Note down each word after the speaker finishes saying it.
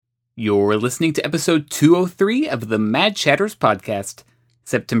You're listening to episode 203 of the Mad Chatters podcast,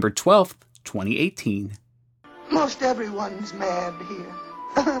 September 12th, 2018. Most everyone's mad here.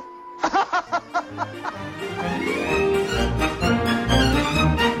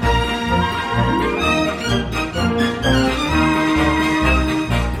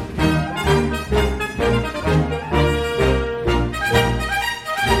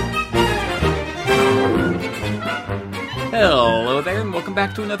 Hello there, and welcome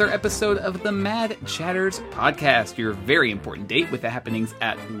back to another episode of the Mad Chatters podcast, your very important date with the happenings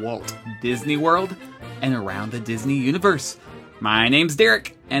at Walt Disney World and around the Disney universe. My name's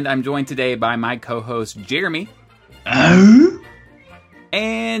Derek, and I'm joined today by my co-host Jeremy. And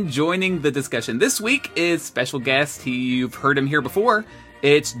joining the discussion this week is special guest. You've heard him here before.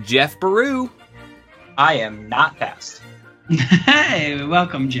 It's Jeff Baru. I am not fast. Hey,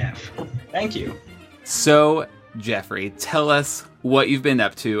 welcome, Jeff. Thank you. So, Jeffrey, tell us what you've been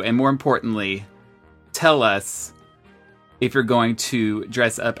up to, and more importantly, tell us if you're going to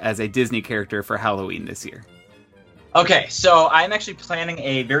dress up as a Disney character for Halloween this year. Okay, so I'm actually planning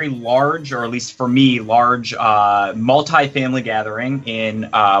a very large, or at least for me, large multi-family gathering in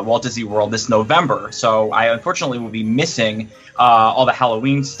Walt Disney World this November. So I unfortunately will be missing all the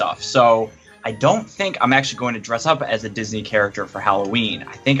Halloween stuff. So I don't think I'm actually going to dress up as a Disney character for Halloween.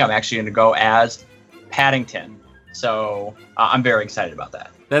 I think I'm actually going to go as Paddington. So I'm very excited about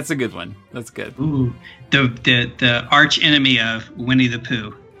that. That's a good one. That's good. Ooh, the arch enemy of Winnie the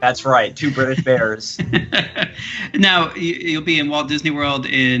Pooh. That's right, two British bears. Now, you'll be in Walt Disney World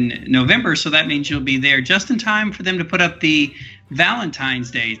in November, so that means you'll be there just in time for them to put up the Valentine's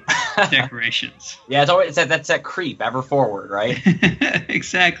Day decorations. Yeah, it's always that's that creep ever forward, right?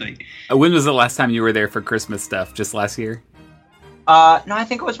 Exactly. When was the last time you were there for Christmas stuff? Just last year? No, I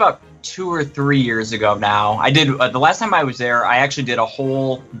think it was about 2 or 3 years ago now. I did the last time I was there, I actually did a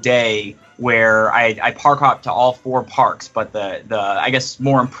whole day where I park hopped to all 4 parks. But the I guess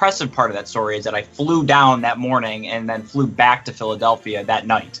more impressive part of that story is that I flew down that morning and then flew back to Philadelphia that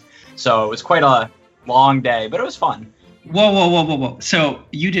night. So it was quite a long day, but it was fun. Whoa. So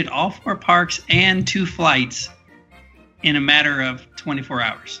you did all 4 parks and 2 flights in a matter of 24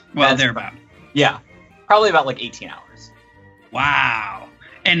 hours. Well, thereabout. Yeah, probably about like 18 hours. Wow.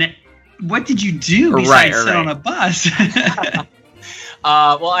 And what did you do besides sit on a bus?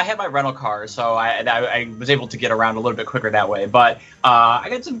 Well, I had my rental car, so I was able to get around a little bit quicker that way. But I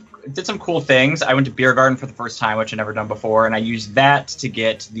did some cool things. I went to Beer Garden for the first time, which I'd never done before, and I used that to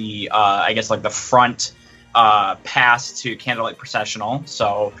get the I guess like the front pass to Candlelight Processional.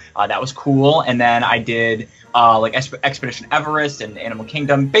 So that was cool. And then I did like Expedition Everest and Animal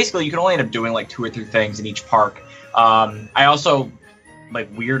Kingdom. Basically, you can only end up doing like 2 or 3 things in each park. I also like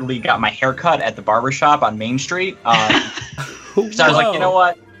weirdly got my hair cut at the barbershop on Main Street. So I was like, you know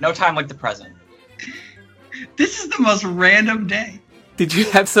what? No time like the present. This is the most random day. Did you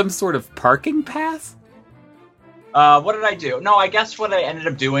have some sort of parking pass? What did I do? No, I guess what I ended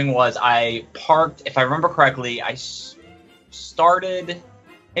up doing was I parked, if I remember correctly, I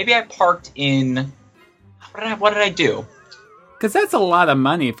parked in, what did I do? Because that's a lot of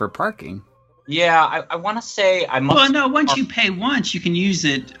money for parking. Yeah, I want to say I must... Well, no, once you pay once, you can use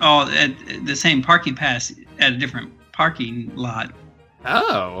it all at the same parking pass at a different parking lot.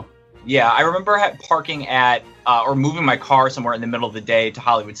 Oh. Yeah, I remember parking at, or moving my car somewhere in the middle of the day to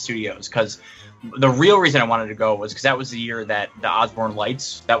Hollywood Studios, because the real reason I wanted to go was because that was the year that the Osborne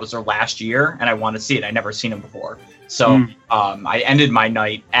Lights, that was their last year, and I wanted to see it. I'd never seen them before. So I ended my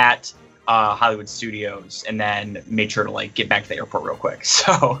night at Hollywood Studios and then made sure to like get back to the airport real quick.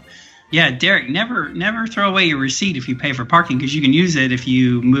 So... Yeah, Derek, never throw away your receipt if you pay for parking, because you can use it if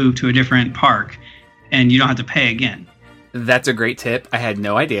you move to a different park and you don't have to pay again. That's a great tip. I had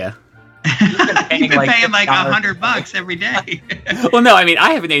no idea. You've been paying like $100 every day. Well, no, I mean,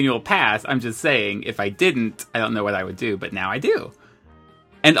 I have an annual pass. I'm just saying, if I didn't, I don't know what I would do, but now I do.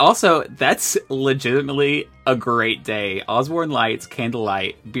 And also, that's legitimately a great day. Osborne Lights,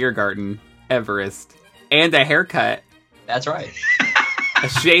 Candlelight, Beer Garden, Everest, and a haircut. That's right. A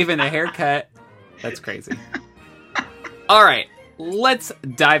shave and a haircut. That's crazy. All right, let's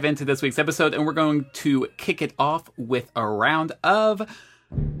dive into this week's episode, and we're going to kick it off with a round of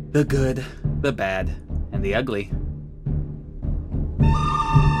the good, the bad, and the ugly.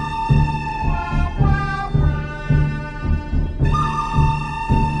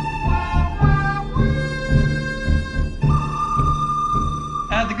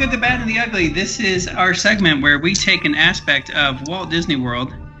 The good, the bad, and the ugly. This is our segment where we take an aspect of Walt Disney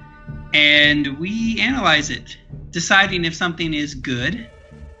World and we analyze it, deciding if something is good,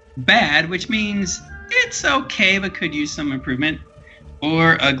 bad, which means it's okay but could use some improvement,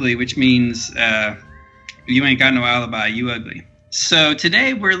 Or ugly, which means you ain't got no alibi, you ugly. So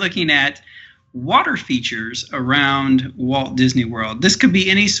today we're looking at water features around Walt Disney World. This could be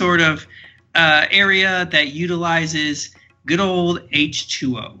any sort of area that utilizes good old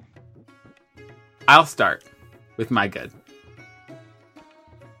H2O. I'll start with my good.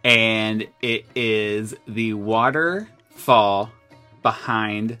 And it is the waterfall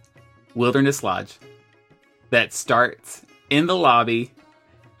behind Wilderness Lodge that starts in the lobby,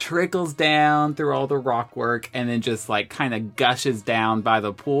 trickles down through all the rock work, and then just like kind of gushes down by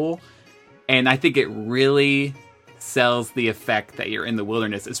the pool. And I think it really sells the effect that you're in the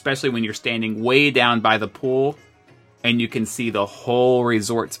wilderness, especially when you're standing way down by the pool and you can see the whole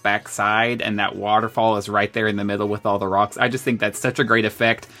resort's backside and that waterfall is right there in the middle with all the rocks. I just think that's such a great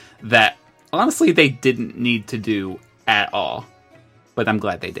effect that honestly they didn't need to do at all. But I'm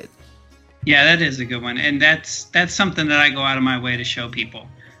glad they did. Yeah, that is a good one. And that's something that I go out of my way to show people.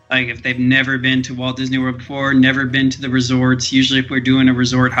 Like if they've never been to Walt Disney World before, never been to the resorts, usually if we're doing a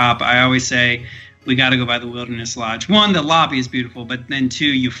resort hop, I always say, we got to go by the Wilderness Lodge. One, the lobby is beautiful, but then two,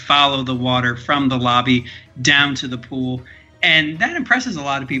 you follow the water from the lobby down to the pool. And that impresses a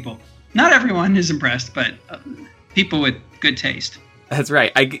lot of people. Not everyone is impressed, but people with good taste. That's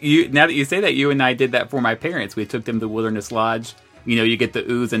right. Now that you say that, you and I did that for my parents. We took them to Wilderness Lodge. You know, you get the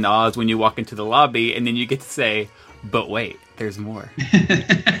oohs and ahs when you walk into the lobby, and then you get to say, but wait, there's more.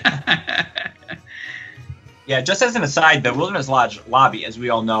 Yeah, just as an aside, the Wilderness Lodge lobby, as we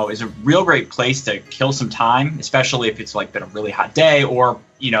all know, is a real great place to kill some time, especially if it's like been a really hot day, or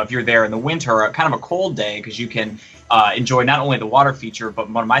if you're there in the winter, kind of a cold day, because you can enjoy not only the water feature, but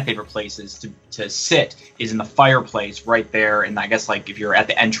one of my favorite places to sit is in the fireplace right there. And I guess like if you're at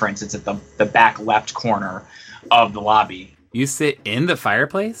the entrance, it's at the back left corner of the lobby. You sit in the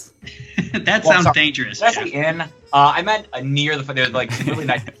fireplace? That sounds dangerous. Did I say in? I meant near the. There's like some really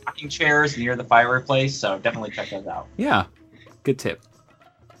nice rocking chairs near the fireplace, so definitely check those out. Yeah, good tip.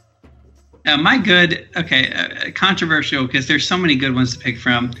 My good, controversial because there's so many good ones to pick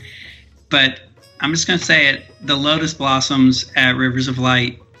from, but I'm just gonna say it: the lotus blossoms at Rivers of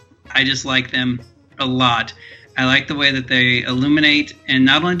Light. I just like them a lot. I like the way that they illuminate, and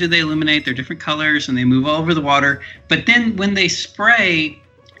not only do they illuminate, they're different colors and they move all over the water, but then when they spray,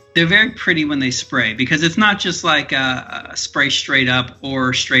 they're very pretty when they spray, because it's not just like a spray straight up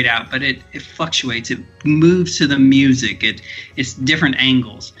or straight out, but it fluctuates. It moves to the music. It's different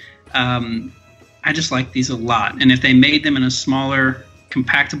angles. I just like these a lot, and if they made them in a smaller,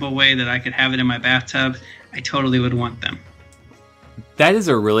 compactable way that I could have it in my bathtub, I totally would want them. That is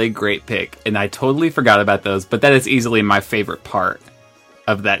a really great pick, and I totally forgot about those, but that is easily my favorite part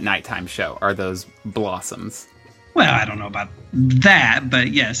of that nighttime show, are those blossoms. Well, I don't know about that, but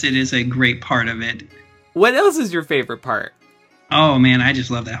yes, it is a great part of it. What else is your favorite part? Oh, man, I just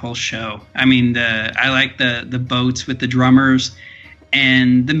love that whole show. I mean, I like the boats with the drummers,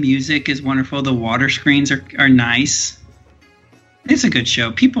 and the music is wonderful. The water screens are nice. It's a good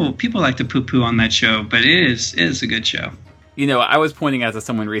show. People like to poo-poo on that show, but it is a good show. I was pointing out to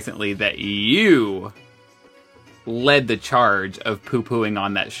someone recently that you led the charge of poo-pooing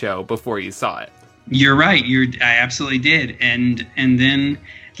on that show before you saw it. You're right. I absolutely did. And then,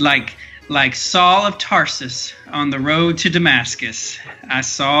 like Saul of Tarsus on the road to Damascus, I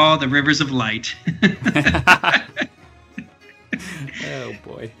saw the rivers of light. Oh,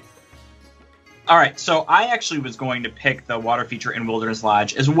 boy. All right, so I actually was going to pick the water feature in Wilderness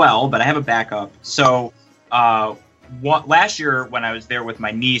Lodge as well, but I have a backup. So last year when I was there with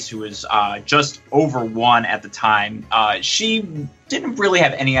my niece, who was just over 1 at the time, she didn't really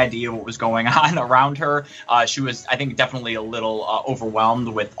have any idea what was going on around her. She was, I think, definitely a little overwhelmed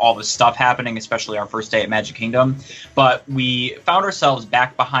with all the stuff happening, especially our first day at Magic Kingdom. But we found ourselves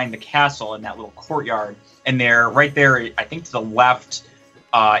back behind the castle in that little courtyard, and right there, I think to the left,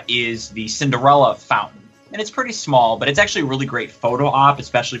 is the Cinderella fountain. And it's pretty small, but it's actually a really great photo op,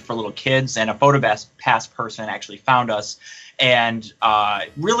 especially for little kids. And a PhotoPass person actually found us and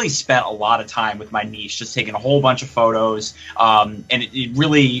really spent a lot of time with my niece, just taking a whole bunch of photos. And it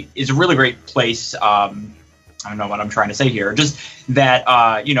really is a really great place. I don't know what I'm trying to say here. Just that,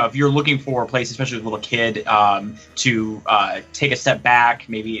 if you're looking for a place, especially with a little kid, to take a step back,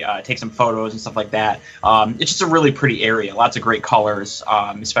 maybe take some photos and stuff like that. It's just a really pretty area. Lots of great colors,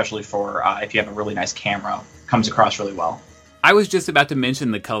 especially for if you have a really nice camera. Comes across really well. I was just about to mention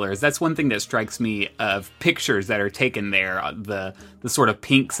the colors. That's one thing that strikes me of pictures that are taken there. The sort of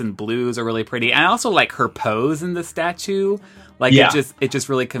pinks and blues are really pretty. And I also like her pose in the statue. It just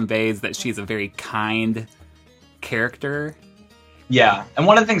really conveys that she's a very kind character. Yeah, and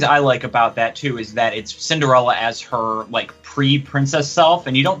one of the things I like about that too is that it's Cinderella as her like pre-princess self,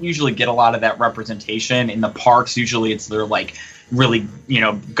 and you don't usually get a lot of that representation in the parks. Usually, it's their like really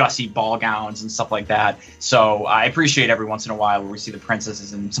gussy ball gowns and stuff like that. So I appreciate every once in a while where we see the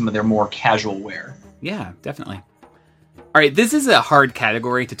princesses in some of their more casual wear. Yeah, definitely. All right, this is a hard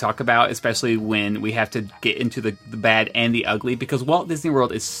category to talk about, especially when we have to get into the bad and the ugly, because Walt Disney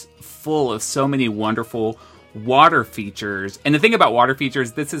World is full of so many wonderful water features. And the thing about water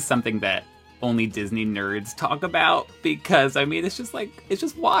features, this is something that only Disney nerds talk about, because I mean it's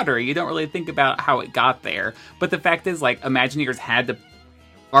just water. You don't really think about how it got there. But the fact is, like, Imagineers had to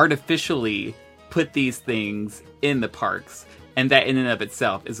artificially put these things in the parks, and that in and of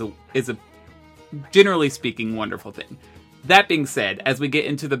itself is a generally speaking wonderful thing. That being said, as we get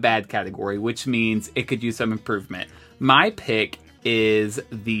into the bad category, which means it could use some improvement, my pick is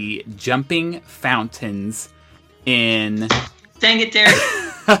the jumping fountains in... Dang it, Derek.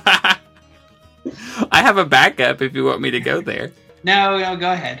 I have a backup if you want me to go there. No,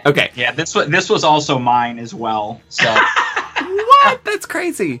 go ahead. Okay. Yeah, this was also mine as well. So What? That's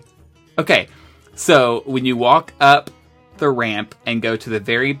crazy. Okay, so when you walk up the ramp and go to the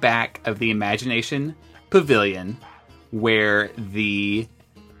very back of the Imagination Pavilion, where the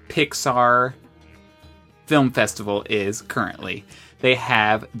Pixar Film Festival is currently, they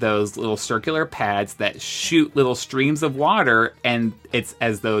have those little circular pads that shoot little streams of water, and it's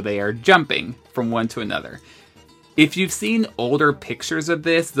as though they are jumping from one to another. If you've seen older pictures of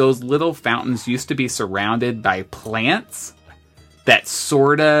this, those little fountains used to be surrounded by plants that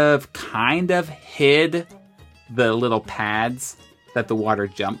kind of hid the little pads that the water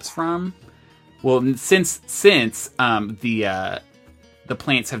jumps from. Well, since the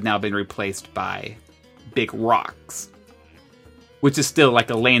plants have now been replaced by big rocks, which is still like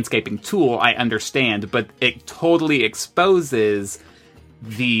a landscaping tool, I understand, but it totally exposes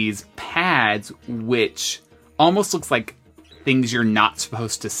these pads, which almost looks like things you're not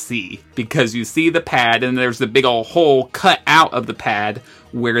supposed to see, because you see the pad and there's the big old hole cut out of the pad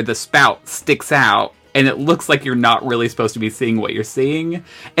where the spout sticks out, and it looks like you're not really supposed to be seeing what you're seeing.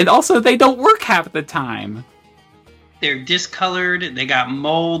 And also, they don't work half the time. They're discolored. They got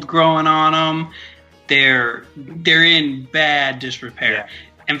mold growing on them. They're in bad disrepair. Yeah.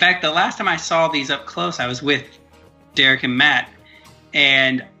 In fact, the last time I saw these up close, I was with Derek and Matt,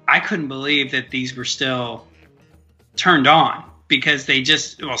 and I couldn't believe that these were still turned on, because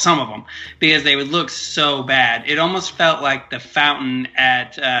some of them, because they would look so bad. It almost felt like the fountain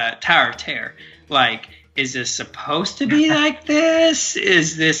at Tower of Terror. Like, is this supposed to be like this?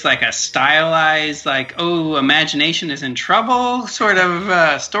 Is this like a stylized, like, oh, imagination is in trouble sort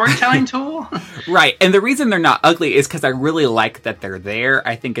of storytelling tool? Right, and the reason they're not ugly is because I really like that they're there.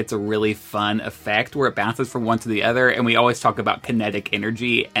 I think it's a really fun effect where it bounces from one to the other, and we always talk about kinetic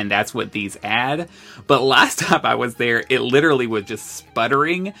energy, and that's what these add. But last time I was there, it literally was just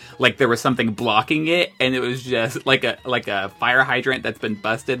sputtering, like there was something blocking it, and it was just like a fire hydrant that's been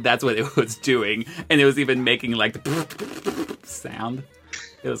busted. That's what it was doing, and it was even making like the sound.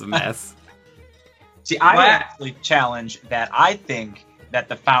 It was a mess. See, I would actually challenge that. I think that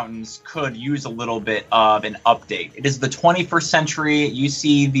the fountains could use a little bit of an update. It is the 21st century. You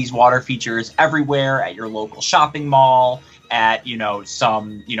see these water features everywhere at your local shopping mall, at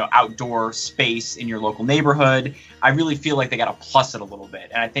some outdoor space in your local neighborhood. I really feel like they got to plus it a little bit,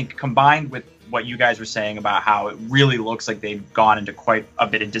 and I think combined with what you guys were saying about how it really looks like they've gone into quite a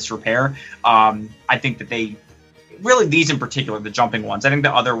bit of disrepair, I think that these in particular, the jumping ones, I think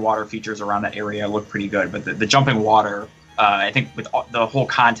the other water features around that area look pretty good, but the jumping water, I think with the whole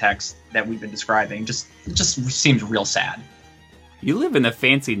context that we've been describing, just seems real sad. You live in a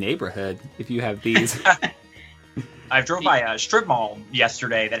fancy neighborhood if you have these. I drove by a strip mall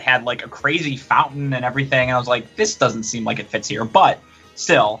yesterday that had like a crazy fountain and everything, and I was like, this doesn't seem like it fits here, but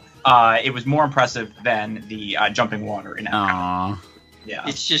still, it was more impressive than the jumping water in Epcot. Yeah.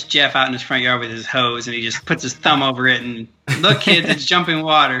 It's just Jeff out in his front yard with his hose, and he just puts his thumb over it and, look, kids, it's jumping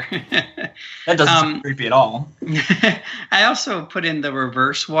water. That doesn't seem creepy at all. I also put in the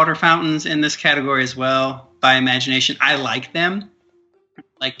reverse water fountains in this category as well, by imagination. I like them.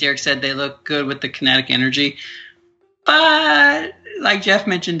 Like Derek said, they look good with the kinetic energy. But like Jeff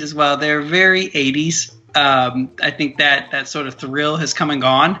mentioned as well, they're very 80s. I think that sort of thrill has come and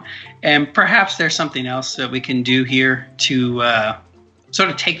gone. And perhaps there's something else that we can do here to sort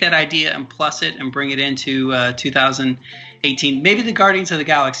of take that idea and plus it and bring it into 2018. Maybe the Guardians of the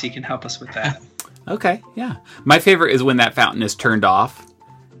Galaxy can help us with that. Okay, yeah. My favorite is when that fountain is turned off,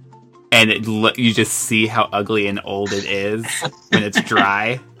 and you just see how ugly and old it is when it's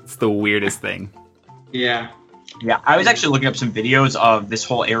dry. It's the weirdest thing. Yeah. Yeah, I was actually looking up some videos of this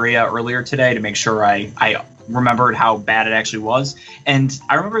whole area earlier today to make sure I remembered how bad it actually was. And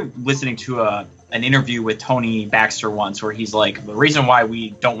I remember listening to an interview with Tony Baxter once where he's like, the reason why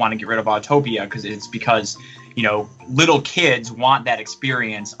we don't want to get rid of Autopia because little kids want that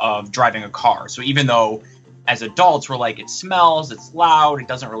experience of driving a car. So even though as adults we're like, it smells, it's loud, it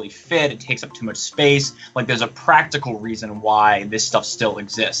doesn't really fit, it takes up too much space, like there's a practical reason why this stuff still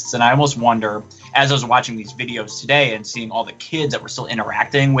exists. And I almost wonder, as I was watching these videos today and seeing all the kids that were still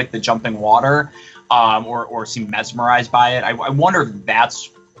interacting with the jumping water, or seem mesmerized by it, I wonder if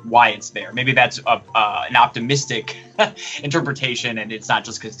that's why it's there. Maybe that's an optimistic interpretation, and it's not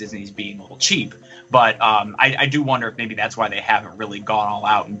just because Disney's being a little cheap. But I do wonder if maybe that's why they haven't really gone all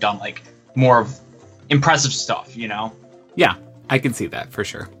out and done like more of impressive stuff, Yeah, I can see that for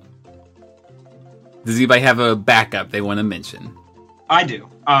sure. Does anybody have a backup they want to mention? I do.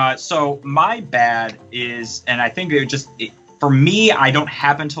 So my bad is, and I think for me, I don't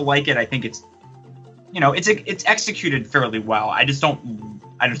happen to like it. I think it's executed fairly well. I just don't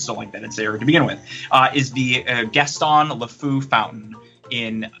like that it's there to begin with. Is the Gaston LeFou fountain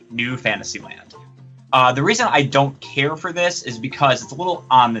in New Fantasyland. The reason I don't care for this is because it's a little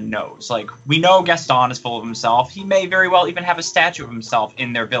on the nose. Like, we know Gaston is full of himself. He may very well even have a statue of himself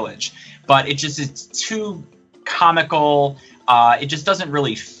in their village. But it's too comical. It just doesn't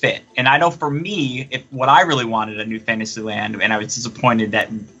really fit. And I know for me, what I really wanted at New Fantasyland, and I was disappointed that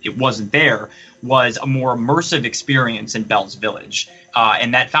it wasn't there, was a more immersive experience in Belle's Village.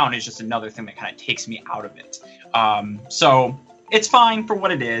 And that fountain is just another thing that kind of takes me out of it. So it's fine for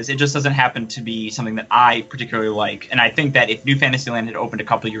what it is. It just doesn't happen to be something that I particularly like. And I think that if New Fantasyland had opened a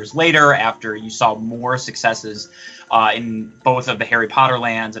couple of years later, after you saw more successes in both of the Harry Potter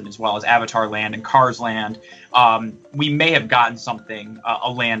lands and as well as Avatar Land and Cars Land, we may have gotten something, a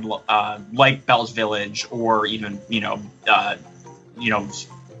land like Belle's Village, or even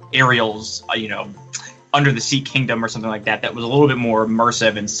Ariel's Under the Sea Kingdom or something like that. That was a little bit more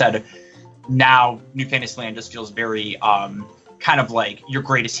immersive. Instead, now New Fantasyland just feels very kind of like your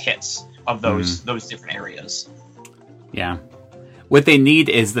greatest hits of those different areas. Yeah. What they need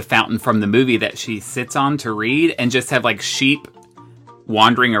is the fountain from the movie that she sits on to read, and just have like sheep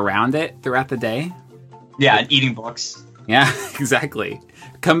wandering around it throughout the day. Yeah, and eating books. Yeah, exactly.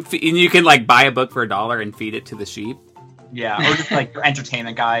 And you can like buy a book for $1 and feed it to the sheep. Yeah, or just like your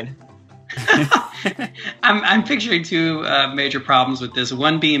entertainment guide. I'm picturing two major problems with this.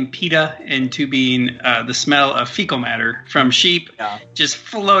 One being PETA, and two being the smell of fecal matter from sheep just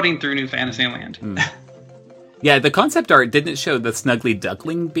floating through New Fantasyland. Yeah, the concept art didn't show the Snuggly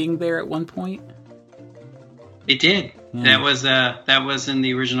Duckling being there at one point. It did. That was in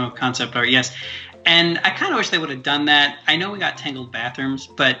the original concept art. Yes, and I kind of wish they would have done that. I know we got tangled bathrooms,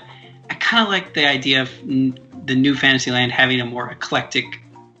 but I kind of like the idea of the New Fantasyland having a more eclectic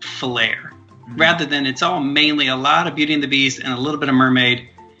flair, rather than it's all mainly a lot of Beauty and the Beast and a little bit of Mermaid,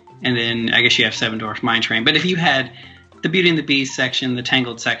 and then I guess you have Seven Dwarfs Mine Train. But if you had the Beauty and the Beast section, the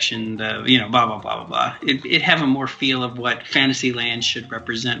Tangled section, the blah blah blah blah blah, it'd have a more feel of what Fantasyland should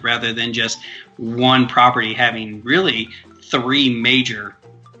represent, rather than just one property having really three major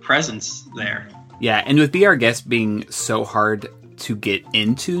presence there. Yeah, and with Be Our Guest being so hard to get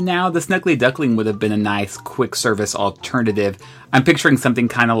into now, the Snuggly Duckling would have been a nice quick service alternative. I'm picturing something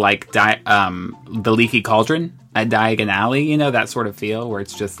kind of like the Leaky Cauldron at Diagon Alley, that sort of feel, where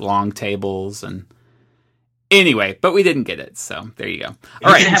it's just long tables and... Anyway, but we didn't get it, so there you go.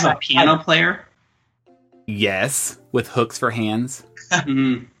 All right, you can have a piano player? Yes, with hooks for hands.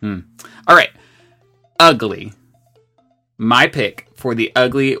 All right, Ugly. My pick for the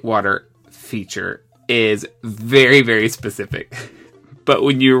Ugly Water feature is very, very specific. But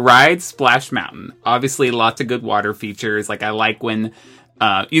when you ride Splash Mountain, obviously lots of good water features. Like, I like when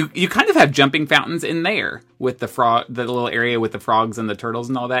you kind of have jumping fountains in there with the little area with the frogs and the turtles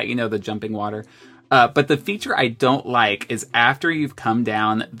and all that, the jumping water. But the feature I don't like is after you've come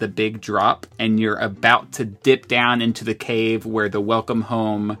down the big drop and you're about to dip down into the cave where the Welcome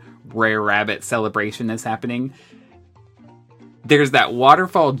Home Rare Rabbit celebration is happening. There's that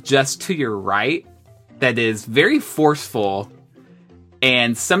waterfall just to your right that is very forceful,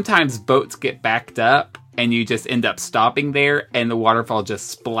 and sometimes boats get backed up and you just end up stopping there and the waterfall just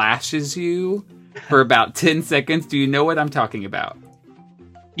splashes you for about 10 seconds. Do you know what I'm talking about?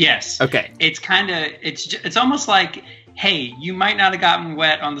 Yes. Okay. It's almost like, hey, you might not have gotten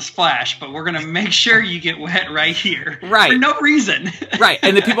wet on the splash, but we're going to make sure you get wet right here. Right. For no reason. Right.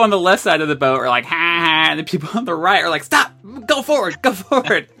 And the people on the left side of the boat are like, ha ha, and the people on the right are like, stop, go forward.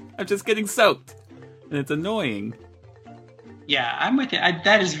 I'm just getting soaked. And it's annoying. Yeah, I'm with you.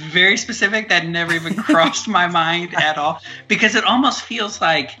 That is very specific. That never even crossed my mind at all, because it almost feels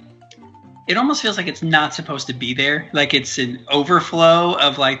like it's not supposed to be there. Like it's an overflow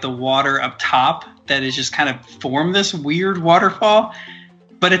of like the water up top that has just kind of formed this weird waterfall,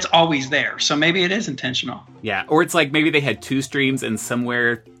 but it's always there. So maybe it is intentional. Yeah, or it's like maybe they had two streams and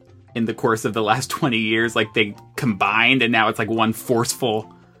somewhere in the course of the last 20 years, like they combined and now it's like one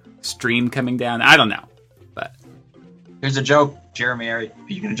forceful stream coming down. I don't know. But here's a joke, Jeremy. Are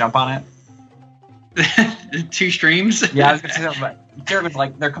you going to jump on it? Two streams? Yeah, I was going to say that, but Jeremy's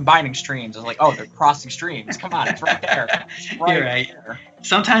like, they're combining streams. I was like, oh, they're crossing streams. Come on, it's right there. It's right You're right. there.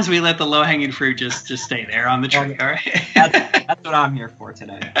 Sometimes we let the low-hanging fruit just stay there on the tree, all right? That's what I'm here for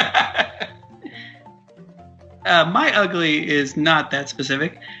today. My ugly is not that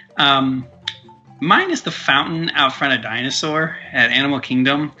specific. Mine is the fountain out front of Dinosaur at Animal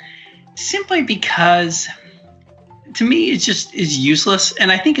Kingdom, simply because to me it just is useless,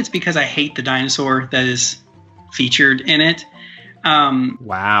 and I think it's because I hate the dinosaur that is featured in it.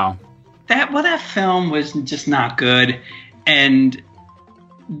 Wow. That film was just not good, and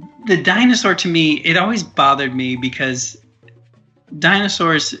the dinosaur, to me, it always bothered me because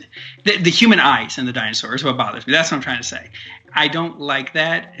dinosaurs, the human eyes in the dinosaur is what bothers me. That's what I'm trying to say. I don't like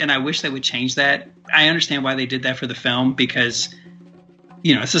that, and I wish they would change that. I understand why they did that for the film, because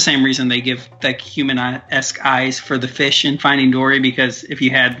it's the same reason they give like human-esque eyes for the fish in Finding Dory, because if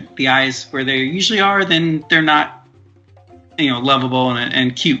you had the eyes where they usually are, then they're not lovable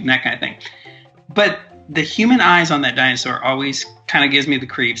and cute and that kind of thing. But the human eyes on that dinosaur always kind of gives me the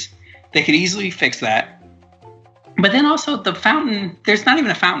creeps. They could easily fix that. But then also the fountain, there's not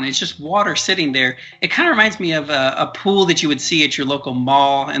even a fountain. It's just water sitting there. It kind of reminds me of a pool that you would see at your local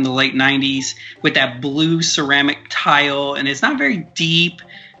mall in the late 90s with that blue ceramic tile. And it's not very deep,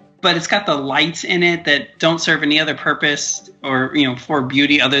 but it's got the lights in it that don't serve any other purpose or, for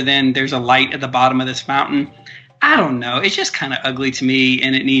beauty other than there's a light at the bottom of this fountain. I don't know. It's just kind of ugly to me,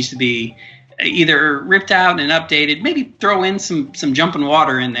 and it needs to be either ripped out and updated. Maybe throw in some jumping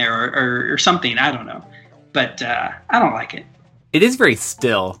water in there or something. I don't know. But I don't like it. It is very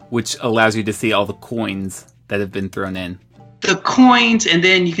still, which allows you to see all the coins that have been thrown in. The coins, and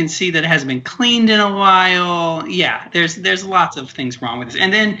then you can see that it hasn't been cleaned in a while. Yeah, there's lots of things wrong with this.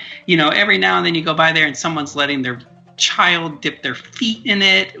 And then, every now and then you go by there and someone's letting their child dip their feet in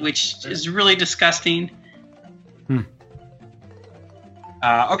it, which is really disgusting.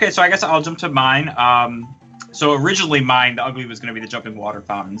 Okay, so I guess I'll jump to mine. So originally mine, the ugly, was going to be the jumping water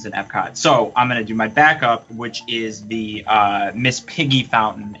fountains in Epcot. So I'm going to do my backup, which is the Miss Piggy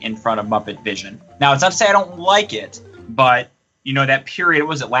fountain in front of Muppet Vision. Now, it's not to say I don't like it, but, that period,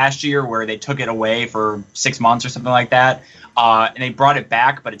 was it last year where they took it away for 6 months or something like that? And they brought it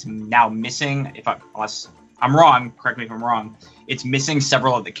back, but it's now missing, unless I'm wrong, correct me if I'm wrong, it's missing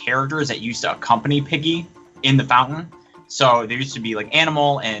several of the characters that used to accompany Piggy in the fountain. So there used to be like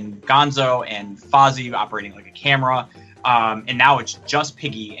Animal and Gonzo and Fozzie operating like a camera. And now it's just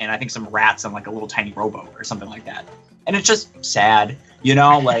Piggy and I think some rats and like a little tiny rowboat or something like that. And it's just sad,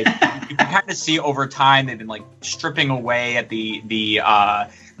 like you can kind of see over time they've been like stripping away at the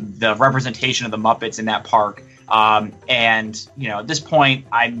representation of the Muppets in that park. And at this point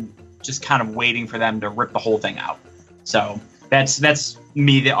I'm just kind of waiting for them to rip the whole thing out. So that's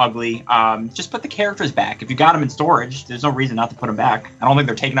me, the ugly. Just put the characters back. If you got them in storage, there's no reason not to put them back. I don't think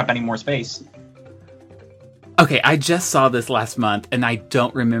they're taking up any more space. Okay, I just saw this last month, and I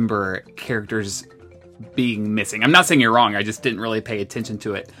don't remember characters being missing. I'm not saying you're wrong, I just didn't really pay attention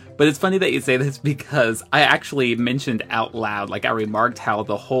to it. But it's funny that you say this because I actually mentioned out loud, like I remarked how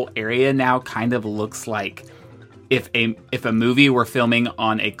the whole area now kind of looks like if a movie were filming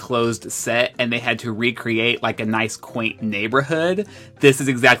on a closed set and they had to recreate like a nice quaint neighborhood, this is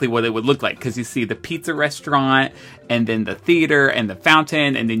exactly what it would look like. Because you see the pizza restaurant and then the theater and the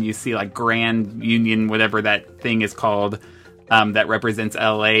fountain, and then you see like Grand Union, whatever that thing is called, that represents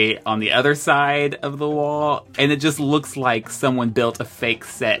LA on the other side of the wall. And it just looks like someone built a fake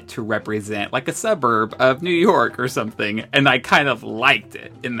set to represent like a suburb of New York or something. And I kind of liked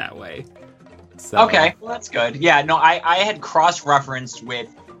it in that way. So. Okay, well that's good. Yeah, no, I had cross-referenced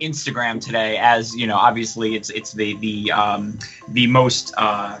with Instagram today, as obviously it's the most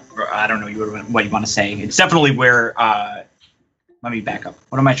I don't know what you want to say. It's definitely where. Let me back up.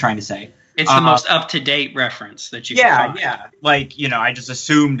 What am I trying to say? It's the most up-to-date reference that you can find. Yeah. Like I just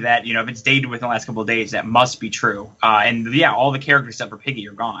assumed that if it's dated within the last couple of days, that must be true. And yeah, all the characters except for Piggy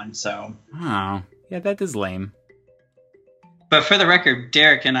are gone. So. Oh, yeah, that is lame. But for the record,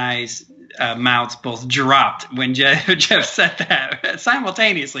 Derek and I's mouths both dropped when Jeff said that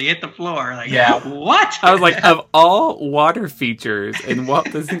simultaneously, hit the floor. Like, Yeah. What? I was like, of all water features in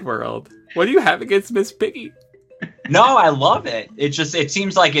Walt Disney World, what do you have against Miss Piggy? No, I love it. It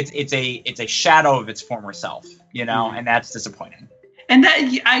seems like it's a shadow of its former self, you know, and that's disappointing. And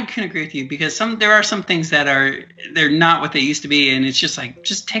that I can agree with you, because there are some things that they're not what they used to be, and it's just like,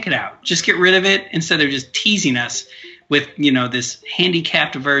 just take it out, just get rid of it, instead of just teasing us with, you know, this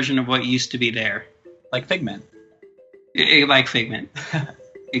handicapped version of what used to be there. Like Figment. Like Figment.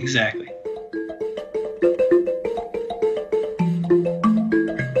 Exactly.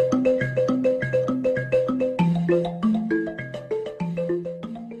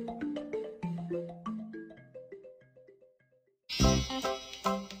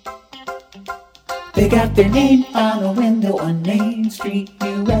 They got their name on a window on Main Street,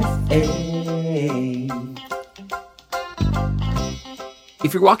 USA.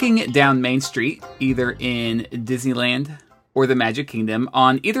 If you're walking down Main Street, either in Disneyland or the Magic Kingdom,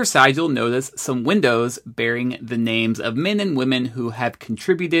 on either side you'll notice some windows bearing the names of men and women who have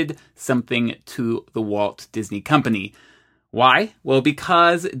contributed something to the Walt Disney Company. Why? Well,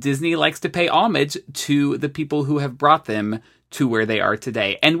 because Disney likes to pay homage to the people who have brought them to where they are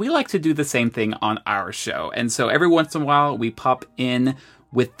today. And we like to do the same thing on our show. And so every once in a while, we pop in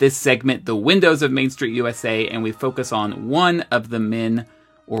with this segment, The Windows of Main Street USA, and we focus on one of the men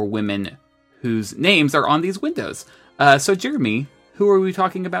or women whose names are on these windows. So Jeremy, who are we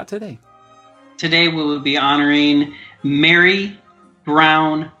talking about today? Today we will be honoring Mary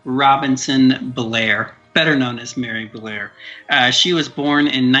Brown Robinson Blair, better known as Mary Blair. She was born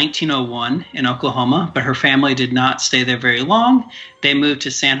in 1901 in Oklahoma, but her family did not stay there very long. They moved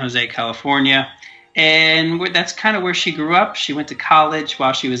to San Jose, California, and that's kind of where she grew up. She went to college.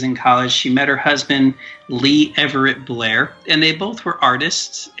 While she was in college, she met her husband, Lee Everett Blair, and they both were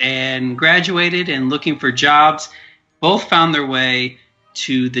artists and graduated and looking for jobs. Both found their way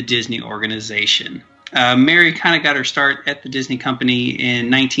to the Disney organization. Mary kind of got her start at the Disney Company in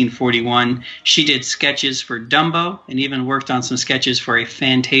 1941. She did sketches for Dumbo and even worked on some sketches for a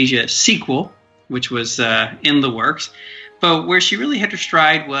Fantasia sequel, which was in the works. But where she really hit her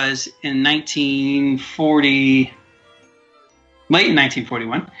stride was in late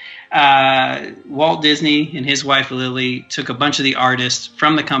 1941. Walt Disney and his wife Lily took a bunch of the artists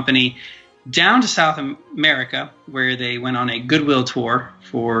from the company down to South America, where they went on a goodwill tour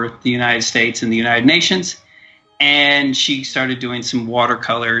for the United States and the United Nations. And she started doing some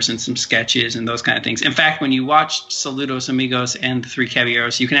watercolors and some sketches and those kind of things. In fact, when you watch Saludos Amigos and The Three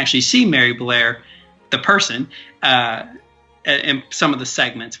Caballeros, you can actually see Mary Blair, the person, in some of the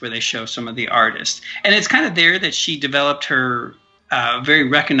segments where they show some of the artists. And it's kind of there that she developed her very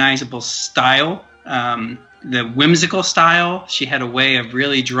recognizable style, the whimsical style. She had a way of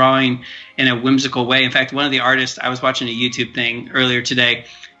really drawing in a whimsical way. In fact, one of the artists, I was watching a YouTube thing earlier today,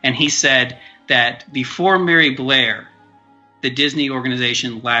 and he said that before Mary Blair, the Disney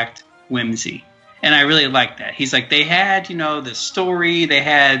organization lacked whimsy. And I really like that. He's like, they had, you know, the story, they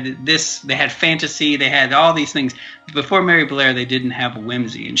had this, they had fantasy, they had all these things. Before Mary Blair, they didn't have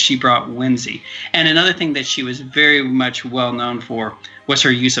whimsy, and she brought whimsy. And another thing that she was very much well known for was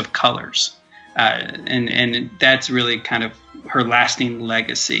her use of colors. And that's really kind of her lasting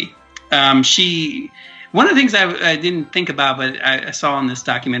legacy. One of the things I didn't think about, but I saw in this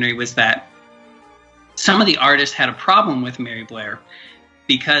documentary, was that some of the artists had a problem with Mary Blair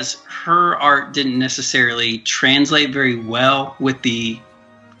because her art didn't necessarily translate very well with the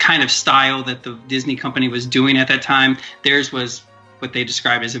kind of style that the Disney Company was doing at that time. Theirs was what they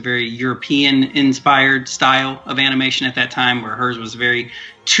described as a very European-inspired style of animation at that time, where hers was very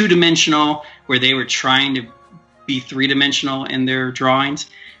two-dimensional, where they were trying to be three-dimensional in their drawings.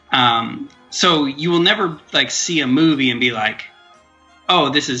 So you will never see a movie and be like, oh,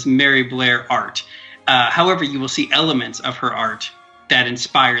 this is Mary Blair art. However, you will see elements of her art that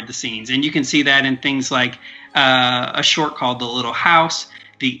inspired the scenes. And you can see that in things like a short called The Little House,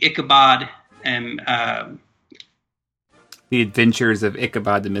 the Ichabod, and The Adventures of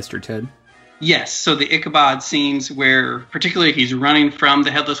Ichabod the Mr. Toad. Yes, so the Ichabod scenes where, particularly if he's running from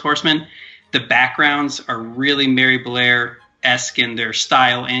the Headless Horseman, the backgrounds are really Mary Blair-esque in their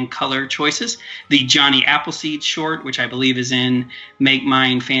style and color choices. The Johnny Appleseed short, which I believe is in Make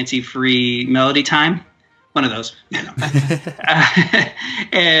Mine Fancy Free Melody Time. One of those, you know.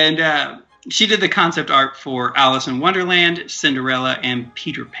 And she did the concept art for Alice in Wonderland, Cinderella, and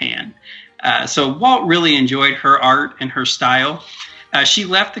Peter Pan. So Walt really enjoyed her art and her style. She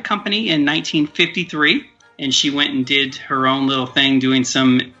left the company in 1953, and she went and did her own little thing, doing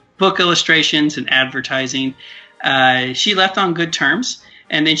some book illustrations and advertising. She left on good terms,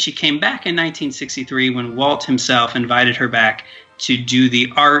 And then she came back in 1963 when Walt himself invited her back to do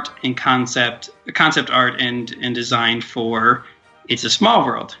the art and concept art and design for It's a Small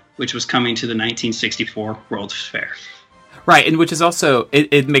World, which was coming to the 1964 World's Fair. Right, and which is also,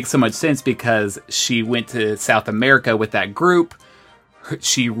 it makes so much sense because she went to South America with that group.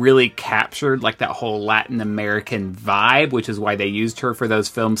 She really captured like that whole Latin American vibe, which is why they used her for those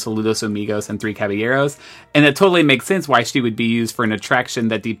films Saludos Amigos and Three Caballeros. And it totally makes sense why she would be used for an attraction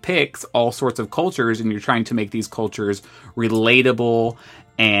that depicts all sorts of cultures, and you're trying to make these cultures relatable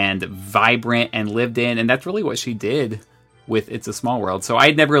and vibrant and lived in. And that's really what she did with It's a Small World. So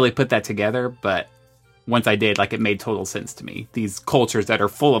I'd never really put that together, but once I did, like, it made total sense to me. These cultures that are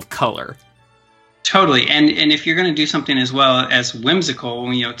full of color. Totally. And if you're going to do something as well as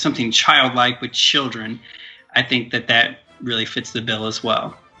whimsical, something childlike with children, I think that really fits the bill as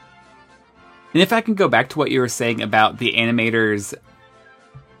well. And if I can go back to what you were saying about the animators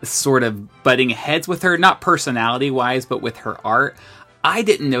sort of butting heads with her, not personality-wise, but with her art, I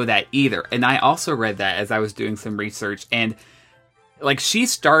didn't know that either. And I also read that as I was doing some research. And like,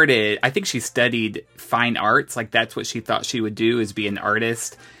 I think she studied fine arts. Like, that's what she thought she would do, is be an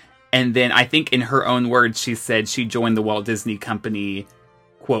artist. And then I think in her own words, she said she joined the Walt Disney Company,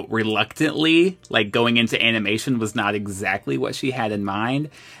 quote, reluctantly. Like, going into animation was not exactly what she had in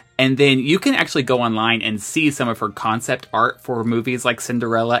mind. And then you can actually go online and see some of her concept art for movies like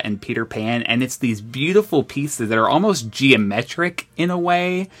Cinderella and Peter Pan. And it's these beautiful pieces that are almost geometric in a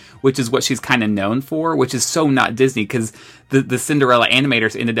way, which is what she's kind of known for, which is so not Disney, because the Cinderella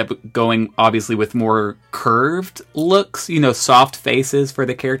animators ended up going, obviously, with more curved looks, soft faces for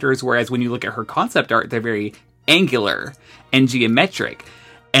the characters. Whereas when you look at her concept art, they're very angular and geometric.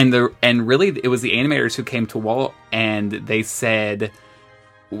 And really, it was the animators who came to Walt and they said,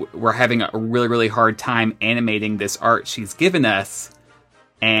 we're having a really, really hard time animating this art she's given us.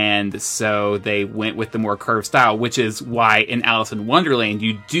 And so they went with the more curved style, which is why in Alice in Wonderland,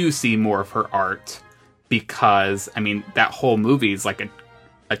 you do see more of her art, because, that whole movie is like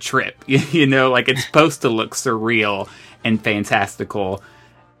a trip, like, it's supposed to look surreal and fantastical.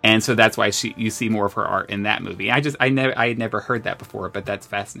 And so that's why you see more of her art in that movie. I had never heard that before, but that's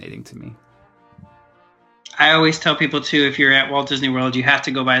fascinating to me. I always tell people, too, if you're at Walt Disney World, you have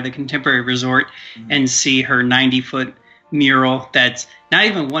to go by the Contemporary Resort and see her 90-foot mural. That's not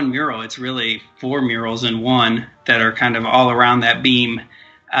even one mural. It's really 4 murals in one that are kind of all around that beam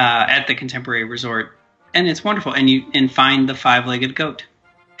at the Contemporary Resort. And it's wonderful. And find the 5-legged goat.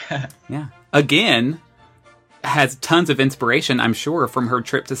 Yeah. Again, has tons of inspiration, I'm sure, from her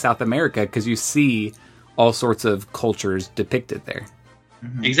trip to South America, because you see all sorts of cultures depicted there.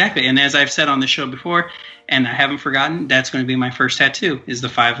 Mm-hmm. Exactly. And as I've said on the show before, and I haven't forgotten, that's going to be my first tattoo, is the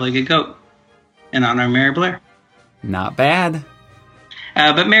 5-legged goat in honor of Mary Blair. Not bad.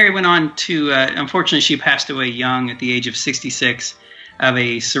 But Mary went on to, unfortunately, she passed away young at the age of 66 of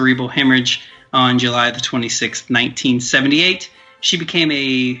a cerebral hemorrhage on July the 26th, 1978. She became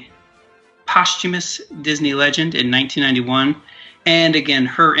a posthumous Disney legend in 1991. And again,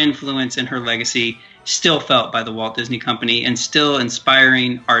 her influence and her legacy still felt by the Walt Disney Company and still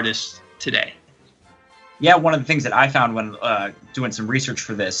inspiring artists today. Yeah, one of the things that I found when doing some research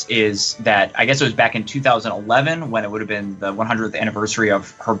for this is that I guess it was back in 2011 when it would have been the 100th anniversary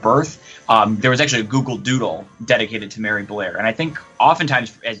of her birth. There was actually a Google Doodle dedicated to Mary Blair. And I think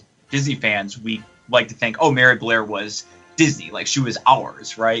oftentimes as Disney fans, we like to think, oh, Mary Blair was Disney, like she was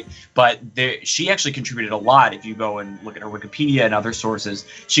ours, right? But she actually contributed a lot. If you go and look at her Wikipedia and other sources,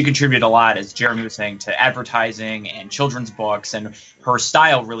 she contributed a lot, as Jeremy was saying, to advertising and children's books, and her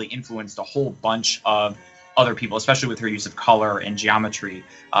style really influenced a whole bunch of other people, especially with her use of color and geometry,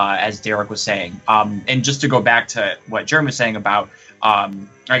 as Derek was saying. And just to go back to what Jeremy was saying about, I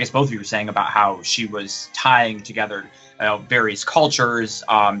guess both of you were saying about how she was tying together various cultures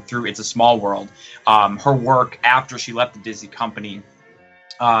through It's a Small World. Her work after she left the Disney Company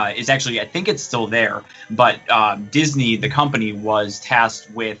is actually, I think it's still there, but Disney, the company, was tasked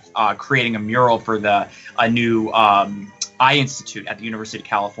with creating a mural for a new Eye Institute at the University of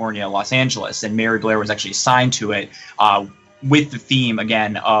California, Los Angeles, and Mary Blair was actually assigned to it with the theme,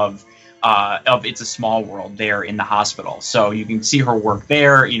 again, of It's a Small World there in the hospital. So you can see her work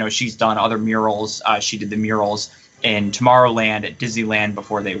there. She's done other murals. She did the murals in Tomorrowland at Disneyland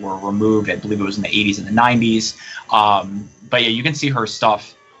before they were removed. I believe it was in the 80s and the 90s. But yeah, you can see her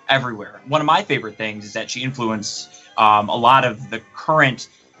stuff everywhere. One of my favorite things is that she influenced a lot of the current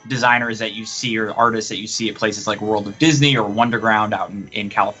designers that you see or artists that you see at places like World of Disney or Wonderground out in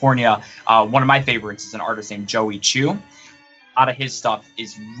California. One of my favorites is an artist named Joey Chu. A lot of his stuff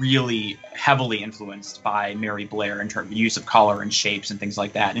is really heavily influenced by Mary Blair in terms of use of color and shapes and things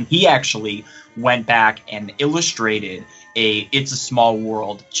like that. And he actually went back and illustrated a It's a Small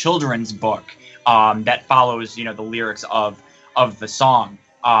World children's book that follows, the lyrics of the song.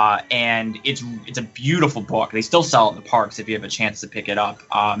 And it's a beautiful book. They still sell it in the parks if you have a chance to pick it up.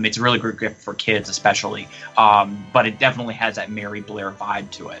 It's a really great gift for kids, especially. But it definitely has that Mary Blair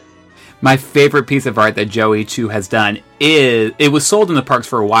vibe to it. My favorite piece of art that Joey Chu has done is, it was sold in the parks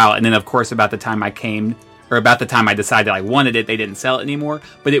for a while, and then of course about the time I decided I wanted it, they didn't sell it anymore.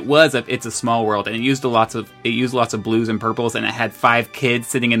 But it was It's a Small World, and it used lots of blues and purples, and it had 5 kids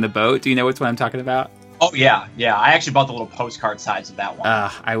sitting in the boat. Do you know which one I'm talking about? Oh yeah. I actually bought the little postcard size of that one.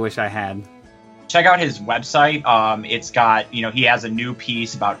 I wish I had. Check out his website. It's got, he has a new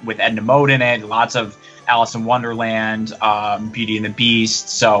piece with Edna Mode in it, lots of Alice in Wonderland, Beauty and the Beast.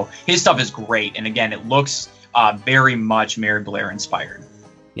 So his stuff is great. And again, it looks very much Mary Blair inspired.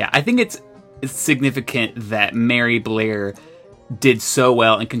 Yeah, I think it's significant that Mary Blair did so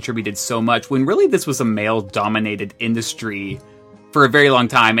well and contributed so much when really this was a male-dominated industry for a very long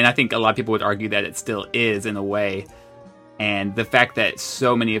time. And I think a lot of people would argue that it still is in a way. And the fact that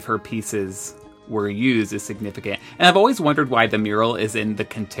so many of her pieces were used is significant. And I've always wondered why the mural is in the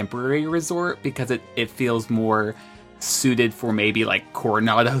Contemporary Resort, because it feels more suited for maybe like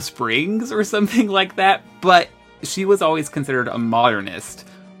Coronado Springs or something like that. But she was always considered a modernist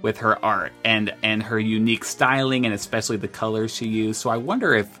with her art and her unique styling, and especially the colors she used. So I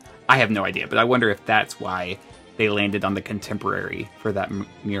wonder I have no idea, but I wonder if that's why they landed on the Contemporary for that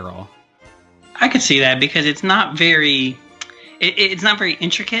mural. I could see that because it's not very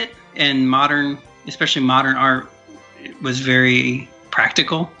intricate, and modern, especially modern art, was very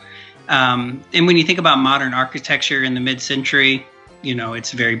practical. And when you think about modern architecture in the mid-century,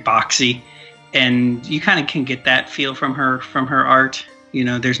 it's very boxy, and you kind of can get that feel from her art.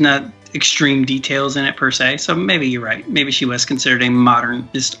 There's not extreme details in it per se. So maybe you're right. Maybe she was considered a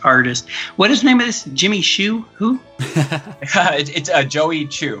modernist artist. What is the name of this? Jimmy Chou? Who? It's Joey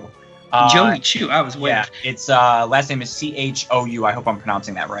Chu. Joey Chu. I was way. Yeah, its last name is Chou. I hope I'm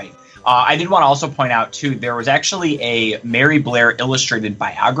pronouncing that right. I did want to also point out, too, there was actually a Mary Blair illustrated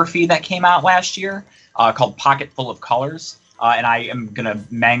biography that came out last year called Pocket Full of Colors. And I am going to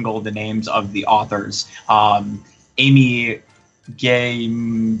mangle the names of the authors. Amy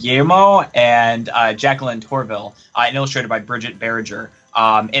Guillermo and Jacqueline Torville, and illustrated by Bridget Berger.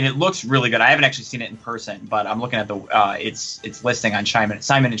 And it looks really good. I haven't actually seen it in person, but I'm looking at its listing on Simon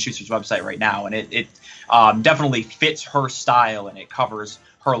 & Schuster's website right now, and it definitely fits her style, and it covers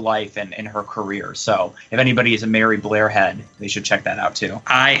her life and her career. So if anybody is a Mary Blair head, they should check that out too.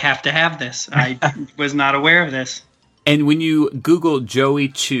 I have to have this. I was not aware of this. And when you Google Joey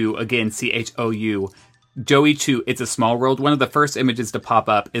Chu, again, Chou, Joey Chu, It's a Small World, one of the first images to pop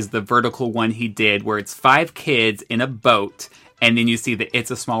up is the vertical one he did where it's 5 kids in a boat, and then you see the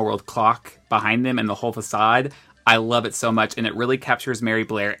It's a Small World clock behind them and the whole facade. I love it so much, and it really captures Mary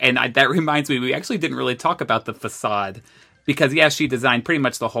Blair. And that reminds me, we actually didn't really talk about the facade, because, yeah, she designed pretty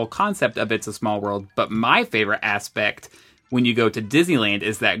much the whole concept of It's a Small World, but my favorite aspect when you go to Disneyland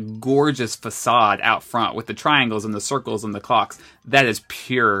is that gorgeous facade out front with the triangles and the circles and the clocks. That is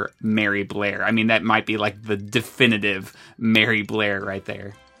pure Mary Blair. I mean, that might be like the definitive Mary Blair right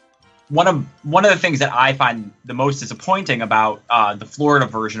there. One of the things that I find the most disappointing about the Florida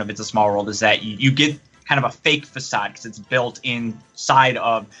version of It's a Small World is that you get kind of a fake facade because it's built inside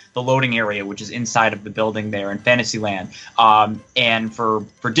of the loading area, which is inside of the building there in Fantasyland. And for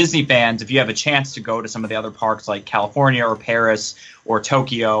Disney fans, if you have a chance to go to some of the other parks like California or Paris or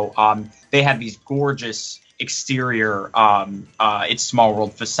Tokyo, they have these gorgeous exterior It's Small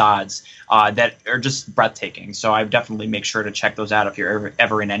World facades that are just breathtaking. So I definitely make sure to check those out if you're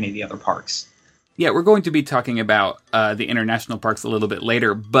ever in any of the other parks. Yeah, we're going to be talking about the international parks a little bit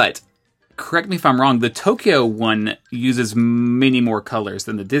later, but correct me if I'm wrong, the Tokyo one uses many more colors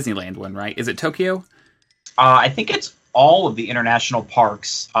than the Disneyland one, right? Is it Tokyo? I think it's all of the international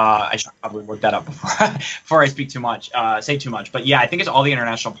parks. I should probably work that up before I say too much. But yeah, I think it's all the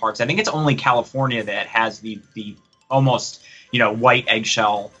international parks. I think it's only California that has the almost white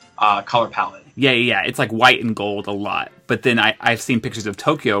eggshell color palette. Yeah. It's like white and gold a lot. But then I've seen pictures of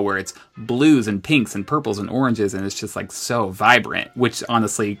Tokyo where it's blues and pinks and purples and oranges, and it's just like so vibrant, which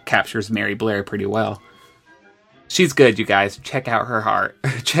honestly captures Mary Blair pretty well. She's good, you guys. Check out her art.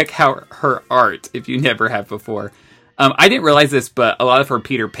 Check out her art if you never have before. I didn't realize this, but a lot of her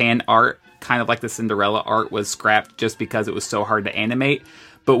Peter Pan art, kind of like the Cinderella art, was scrapped just because it was so hard to animate.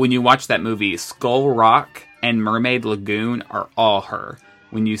 But when you watch that movie, Skull Rock and Mermaid Lagoon are all her.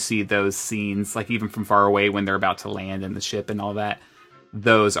 when you see those scenes, like even from far away when they're about to land in the ship and all that.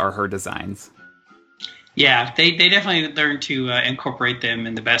 Those are her designs. Yeah, they definitely learn to incorporate them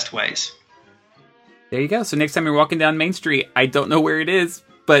in the best ways. There you go. So next time you're walking down Main Street, I don't know where it is,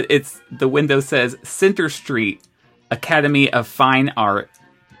 but the window says Center Street, Academy of Fine Art,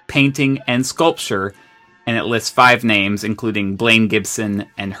 Painting and Sculpture, and it lists 5 names, including Blaine Gibson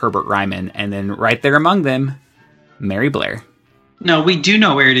and Herbert Ryman, and then right there among them, Mary Blair. No, we do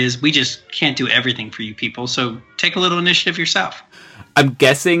know where it is. We just can't do everything for you people, so take a little initiative yourself. I'm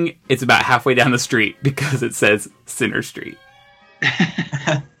guessing it's about halfway down the street because it says Center Street.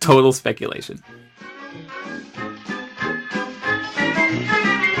 Total speculation.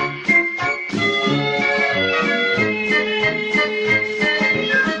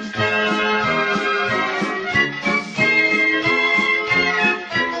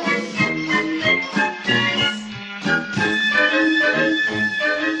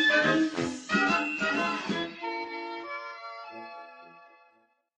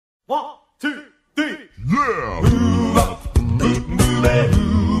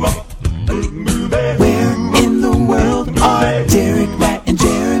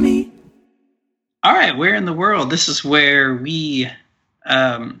 Where in the world? This is where we,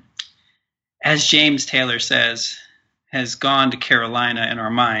 as James Taylor says, has gone to Carolina in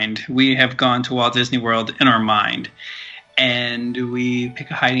our mind. We have gone to Walt Disney World in our mind. And we pick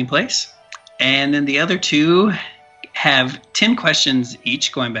a hiding place. And then the other 2 have 10 questions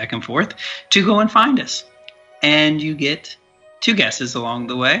each going back and forth to go and find us. And you get 2 guesses along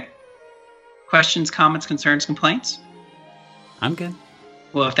the way. Questions, comments, concerns, complaints? I'm good.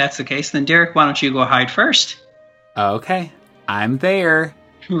 Well, if that's the case, then Derek, why don't you go hide first? Okay, I'm there.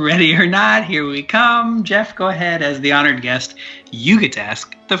 Ready or not, here we come. Jeff, go ahead. As the honored guest, you get to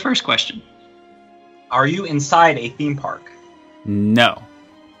ask the first question. Are you inside a theme park? No.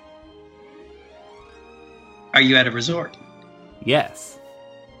 Are you at a resort? Yes.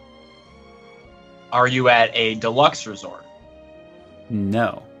 Are you at a deluxe resort?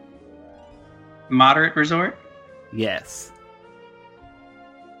 No. Moderate resort? Yes.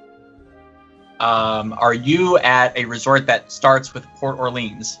 Are you at a resort that starts with Port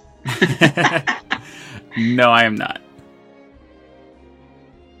Orleans? No, I am not.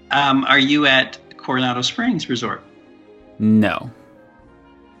 Are you at Coronado Springs Resort? No.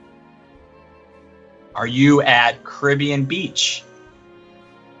 Are you at Caribbean Beach?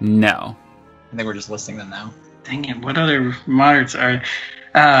 No. I think we're just listing them now. Dang it, what other moderates are...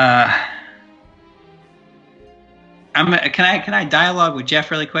 Can I dialogue with Jeff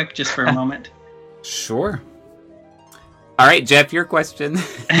really quick, just for a moment? Sure. All right, Jeff, your question.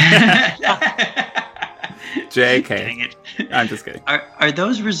 JK. Dang it. I'm just kidding. Are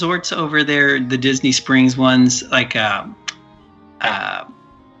those resorts over there, the Disney Springs ones, like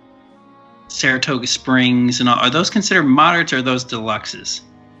Saratoga Springs and all, are those considered moderates or are those deluxes?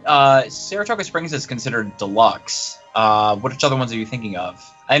 Saratoga Springs is considered deluxe. Which other ones are you thinking of?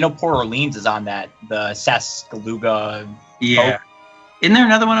 I know Port Orleans is on that, the Saskaluga. Yeah. Boat. Isn't there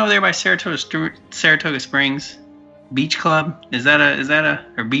another one over there by Saratoga Springs? Beach Club? Is that a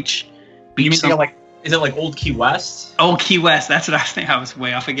or beach? You mean like, is it like Old Key West? Old Key West. That's what I was thinking. I was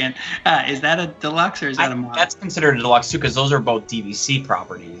way off again. Is that a deluxe or is that a mod? That's considered a deluxe too, because those are both DVC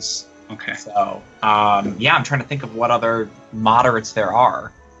properties. Okay. So, yeah, I'm trying to think of what other moderates there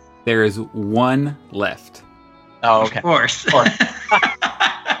are. There is one left. Oh, okay. Of course.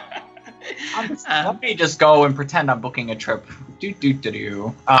 Let me just go and pretend I'm booking a trip. The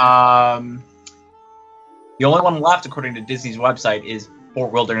only one left, according to Disney's website, is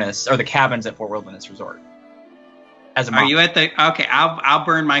Fort Wilderness, or the cabins at Fort Wilderness Resort. Are you at the... Okay, I'll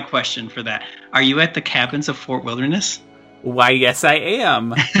burn my question for that. Are you at the cabins of Fort Wilderness? Why, yes, I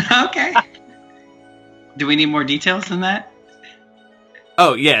am. Okay. Do we need more details than that?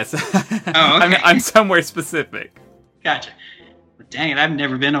 Oh, yes. Oh, okay. I'm somewhere specific. Gotcha. But dang it, I've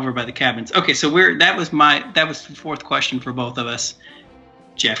never been over by the cabins. Okay, so that was the 4th question for both of us.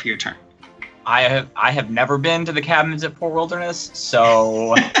 Jeff, your turn. I have never been to the cabins at Fort Wilderness,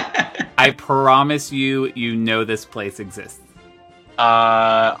 so I promise you know this place exists.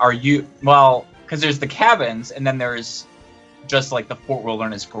 Are you... Well, because there's the cabins, and then there's just like the Fort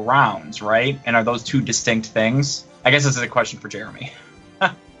Wilderness grounds, right? And are those 2 distinct things? I guess this is a question for Jeremy.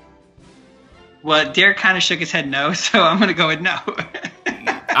 Well, Derek kind of shook his head no, so I'm going to go with no.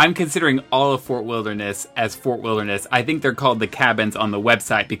 I'm considering all of Fort Wilderness as Fort Wilderness. I think they're called the cabins on the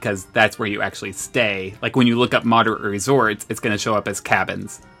website because that's where you actually stay. Like when you look up moderate resorts, it's going to show up as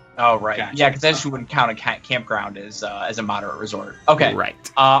cabins. Oh, right. Gotcha. Yeah, because as you wouldn't count a campground as a moderate resort. Okay.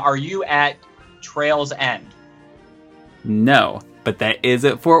 Right. Are you at Trails End? No. but that is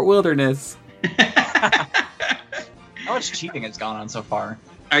at Fort Wilderness. How much cheating has gone on so far?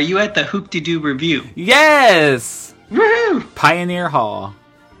 Are you at the Hoop-de-Doo Review? Yes! Woohoo! Pioneer Hall.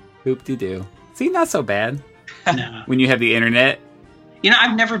 Hoop-de-doo. See, not so bad. No. When you have the internet.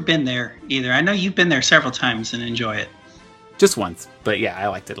 I've never been there either. I know you've been there several times and enjoy it. Just once. But yeah, I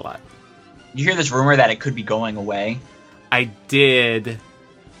liked it a lot. You hear this rumor that it could be going away? I did.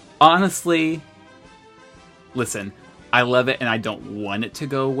 Honestly, listen, I love it and I don't want it to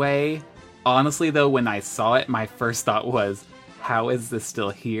go away. Honestly, though, when I saw it, my first thought was, how is this still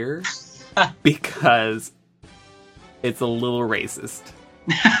here? Because it's a little racist.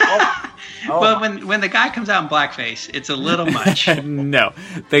 Oh. Well, when the guy comes out in blackface, it's a little much. No,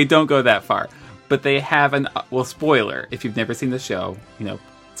 they don't go that far. But they have spoiler, if you've never seen the show,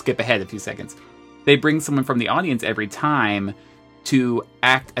 skip ahead a few seconds. They bring someone from the audience every time to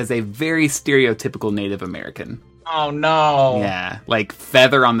act as a very stereotypical Native American. Oh, no. Yeah, like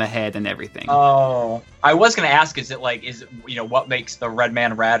feather on the head and everything. Oh. I was going to ask, what makes the red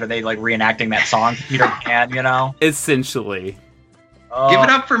man red? Are they, reenacting that song, Peter Pan, Essentially. Give it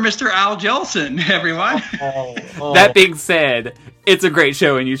up for Mr. Al Jolson, everyone. Oh. That being said, it's a great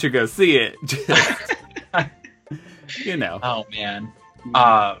show and you should go see it. Oh, man.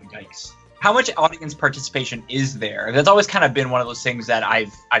 Yikes. How much audience participation is there? That's always kind of been one of those things that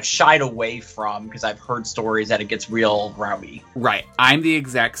I've shied away from because I've heard stories that it gets real rowdy. Right. I'm the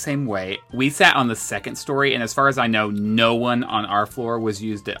exact same way. We sat on the second story, and as far as I know, no one on our floor was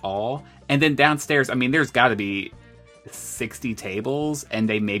used at all. And then downstairs, there's got to be 60 tables, and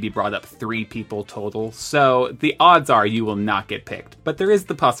they maybe brought up 3 people total. So the odds are you will not get picked, but there is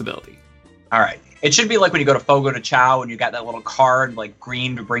the possibility. All right. It should be like when you go to Fogo de Chao and you got that little card,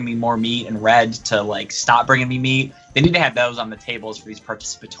 green to bring me more meat and red to, stop bringing me meat. They need to have those on the tables for these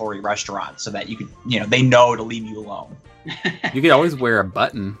participatory restaurants so that you could, they know to leave you alone. You could always wear a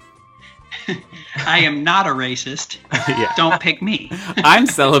button. I am not a racist. Yeah. Don't pick me. I'm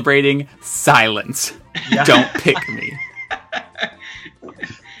celebrating silence. Yeah. Don't pick me.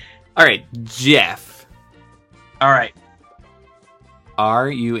 All right, Jeff. All right.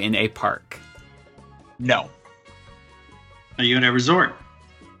 Are you in a park? No. Are you at a resort?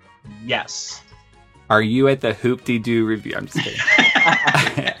 Yes. Are you at the Hoop-de-Doo Review? I'm just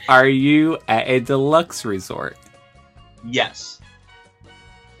kidding. Are you at a deluxe resort? Yes.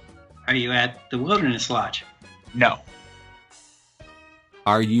 Are you at the Wilderness Lodge? No.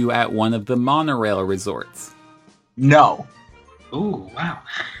 Are you at one of the monorail resorts? No. Ooh, wow.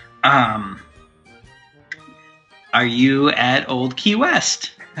 Are you at Old Key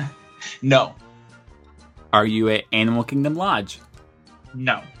West? No. Are you at Animal Kingdom Lodge?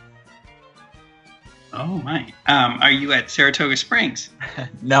 No. Oh, my. Are you at Saratoga Springs?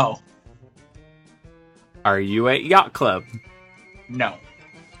 No. Are you at Yacht Club? No.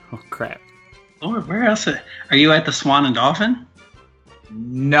 Oh, crap. Lord, where else? Are you at the Swan and Dolphin?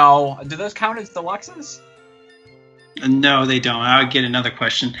 No. Do those count as deluxes? No, they don't. I'll get another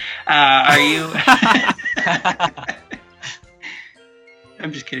question. Are you...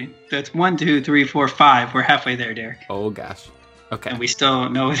 I'm just kidding. That's 1, 2, 3, 4, 5. We're halfway there, Derek. Oh, gosh. Okay. And we still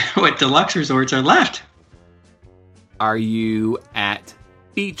know what deluxe resorts are left. Are you at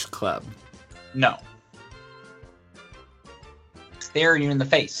Beach Club? No. Staring you in the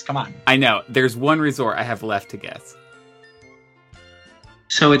face. Come on. I know. There's one resort I have left to guess.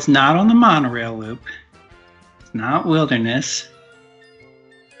 So it's not on the monorail loop. It's not Wilderness.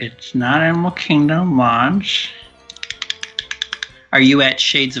 It's not Animal Kingdom Lodge. Are you at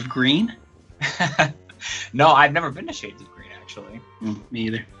Shades of Green? No, I've never been to Shades of Green, actually. Me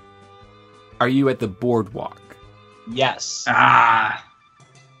either. Are you at the Boardwalk? Yes. Ah.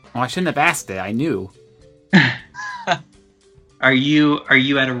 Oh, I shouldn't have asked it. I knew. Are you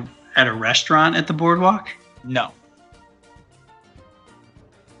at a restaurant at the Boardwalk? No.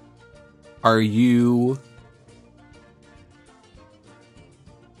 Are you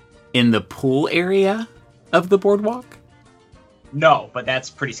in the pool area of the Boardwalk? No, but that's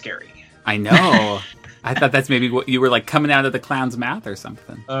pretty scary. I know. I thought that's maybe what you were coming out of the clown's mouth or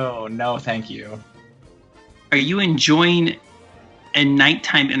something. Oh, no, thank you. Are you enjoying a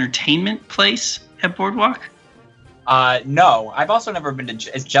nighttime entertainment place at Boardwalk? No. I've also never been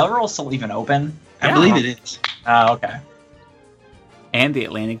to... Is Jelly Roll still even open? I believe it is. Oh, okay. And the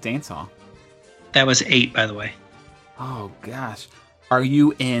Atlantic Dance Hall. That was 8, by the way. Oh, gosh. Are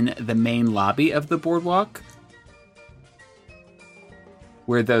you in the main lobby of the Boardwalk?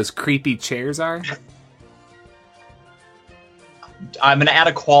 Where those creepy chairs are? I'm going to add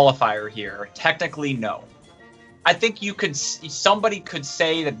a qualifier here. Technically, no. I think somebody could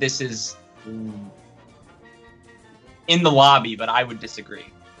say that this is in the lobby, but I would disagree.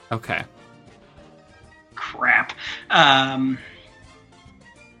 Okay. Crap. Are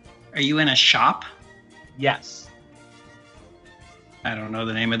you in a shop? Yes. I don't know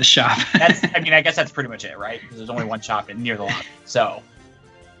the name of the shop. I guess that's pretty much it, right? Because there's only one shop near the lobby. So.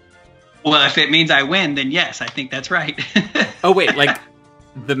 Well, if it means I win, then yes, I think that's right. Oh, wait, like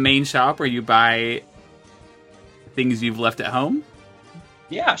the main shop where you buy things you've left at home?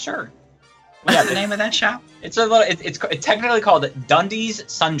 Yeah, sure. What's the name of that shop? It's it's technically called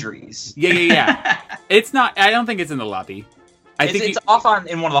Dundee's Sundries. Yeah. It's not. I don't think it's in the lobby. I think it's off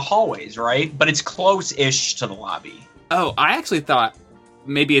in one of the hallways, right? But it's close-ish to the lobby. Oh, I actually thought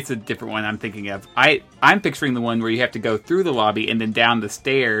maybe it's a different one I'm thinking of. I'm picturing the one where you have to go through the lobby and then down the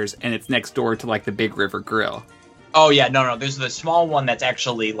stairs, and it's next door to like the Big River Grill. Oh yeah, no. There's the small one that's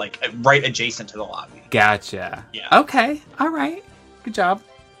actually like right adjacent to the lobby. Gotcha. Yeah. Okay. All right. Good job.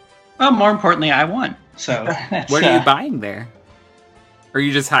 Well, more importantly, I won. So what are you buying there? Or are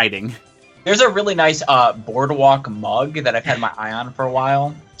you just hiding? There's a really nice boardwalk mug that I've had my eye on for a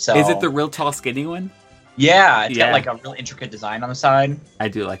while. So is it the real tall, skinny one? Yeah, it's got like a real intricate design on the side. I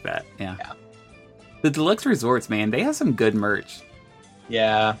do like that. Yeah. The deluxe resorts, man, they have some good merch.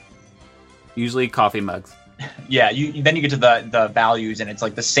 Yeah. Usually coffee mugs. Yeah. Then you get to the values, and it's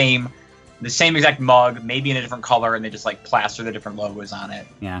like the same exact mug, maybe in a different color, and they just like plaster the different logos on it.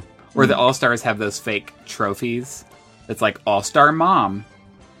 Yeah. Or the All-Stars have those fake trophies. It's like All-Star Mom.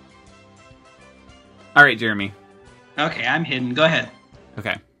 All right, Jeremy. Okay, I'm hidden. Go ahead.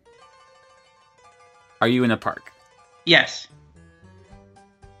 Okay. Are you in a park? Yes.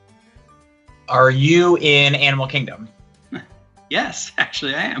 Are you in Animal Kingdom? Yes,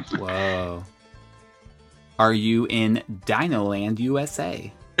 actually I am. Whoa. Are you in Dinoland,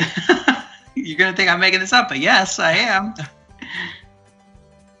 USA? You're going to think I'm making this up, but yes, I am.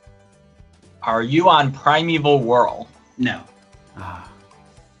 Are you on Primeval Whirl? No. Ah.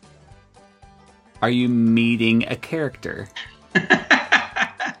 Are you meeting a character?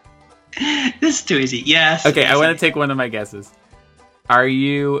 This is too easy. Yes. Okay, I want to take one of my guesses. Are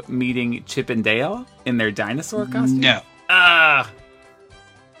you meeting Chip and Dale in their dinosaur costume? No. Ah.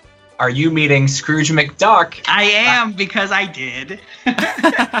 Are you meeting Scrooge McDuck? I am, because I did.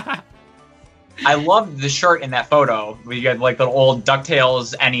 I loved the shirt in that photo. We got like the old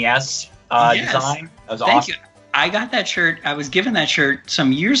DuckTales NES design. That was awesome. Thank you. I got that shirt. I was given that shirt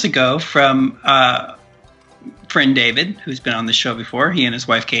some years ago from friend David, who's been on the show before, he and his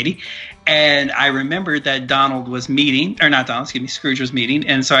wife Katie. And I remembered that Scrooge was meeting.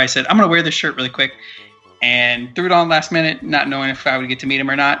 And so I said, I'm going to wear this shirt really quick. And threw it on last minute, not knowing if I would get to meet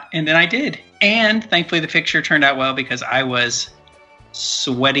him or not. And then I did. And thankfully the picture turned out well, because I was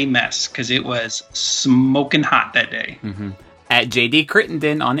sweaty mess, because it was smoking hot that day. Mm-hmm. At JD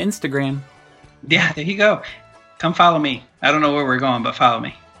Crittenden on Instagram. Yeah, there you go. Come follow me. I don't know where we're going, but follow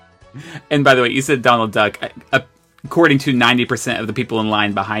me. And by the way, you said Donald Duck. According to 90% of the people in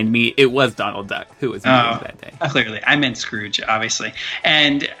line behind me, it was Donald Duck who was meeting that day. Clearly. I meant Scrooge, obviously.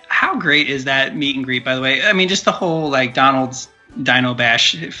 And how great is that meet and greet, by the way? I mean, just the whole, like, Donald's Dino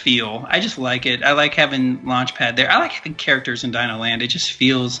Bash feel. I just like it. I like having Launchpad there. I like having characters in Dino Land. It just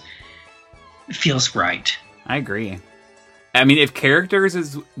feels right. I agree. I mean, if characters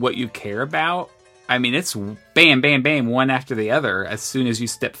is what you care about, I mean, it's bam, bam, bam, one after the other as soon as you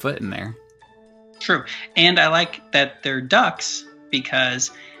step foot in there. True. And I like that they're ducks, because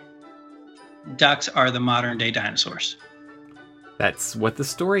ducks are the modern day dinosaurs. That's what the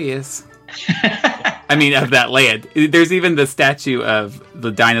story is. I mean, of that land. There's even the statue of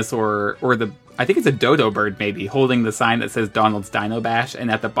the dinosaur, or I think it's a dodo bird maybe, holding the sign that says Donald's Dino Bash,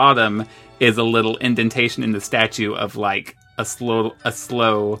 and at the bottom is a little indentation in the statue of like a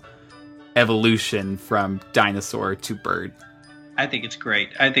slow evolution from dinosaur to bird. I think it's great.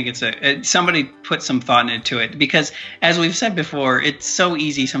 I think it's somebody put some thought into it, because as we've said before, it's so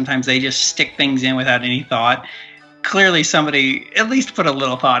easy. Sometimes they just stick things in without any thought. Clearly somebody at least put a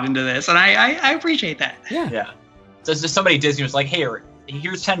little thought into this, and I appreciate that. Yeah. So it's just somebody at Disney was like, hey,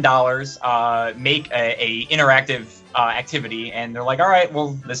 here's $10, make a interactive activity, and they're like, all right, well,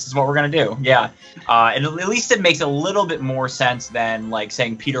 this is what we're going to do. Yeah. And at least it makes a little bit more sense than like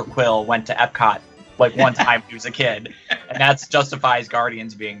saying Peter Quill went to Epcot like one time when he was a kid, and that justifies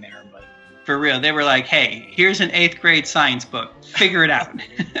Guardians being there. But for real, they were like, hey, here's an 8th grade science book, figure it out.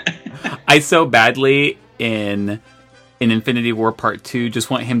 I so badly in Infinity War Part 2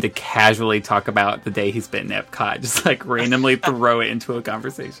 just want him to casually talk about the day he spent in Epcot, just like randomly throw it into a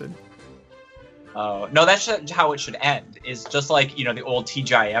conversation. Oh, no, that's how it should end, is just like, you know, the old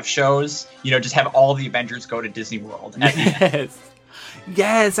TGIF shows, you know, just have all the Avengers go to Disney World.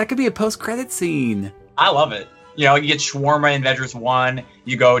 Yes, that could be a post-credit scene. I love it. You know, you get shawarma in Avengers 1.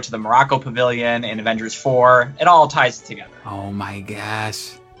 You go to the Morocco Pavilion in Avengers 4. It all ties together. Oh my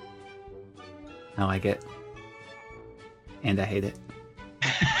gosh. I like it. And I hate it.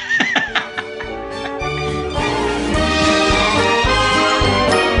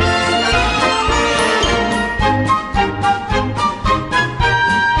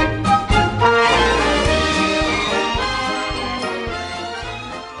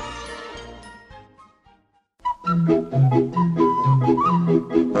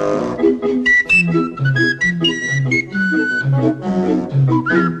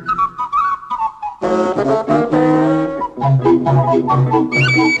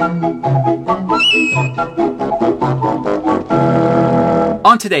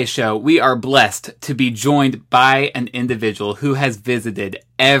 On today's show, we are blessed to be joined by an individual who has visited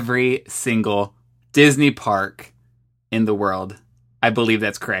every single Disney park in the world. I believe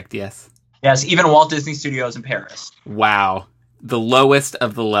that's correct, yes? Yes, even Walt Disney Studios in Paris. Wow. The lowest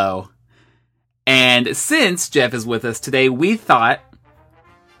of the low. And since Jeff is with us today, we thought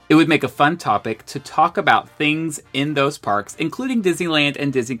it would make a fun topic to talk about things in those parks, including Disneyland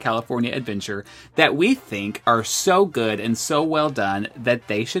and Disney California Adventure, that we think are so good and so well done that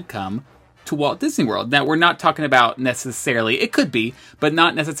they should come to Walt Disney World. Now, we're not talking about necessarily, it could be, but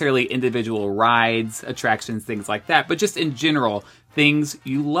not necessarily individual rides, attractions, things like that, but just in general, things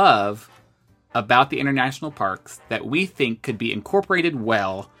you love about the international parks that we think could be incorporated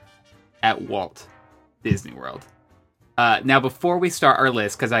well at Walt Disney World. Now, before we start our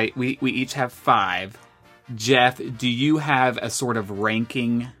list, because we each have 5, Jeff, do you have a sort of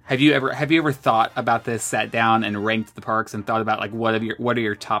ranking? Have you ever thought about this, sat down and ranked the parks and thought about like what are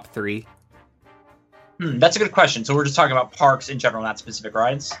your top 3? That's a good question. So we're just talking about parks in general, not specific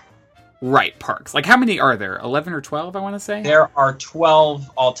rides? Right, parks. Like how many are there? 11 or 12, I want to say? There are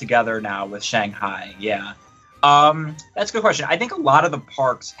 12 altogether now with Shanghai, yeah. That's a good question. I think a lot of the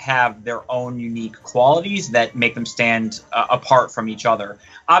parks have their own unique qualities that make them stand apart from each other.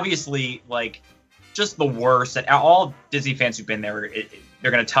 Obviously, like, just the worst, and all Disney fans who've been there,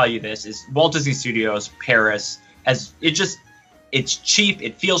 they're going to tell you this, is Walt Disney Studios, Paris, it's cheap.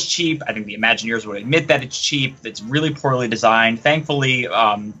 It feels cheap. I think the Imagineers would admit that it's cheap. It's really poorly designed. Thankfully,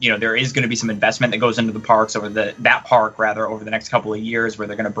 there is going to be some investment that goes into the parks over the next couple of years, where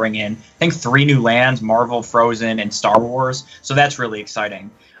they're going to bring in, I think, 3 new lands: Marvel, Frozen, and Star Wars. So that's really exciting.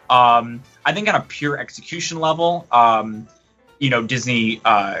 I think on a pure execution level, Disney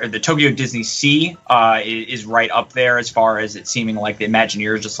or the Tokyo Disney Sea is right up there as far as it seeming like the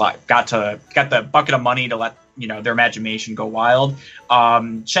Imagineers just like got the bucket of money to let their imagination go wild.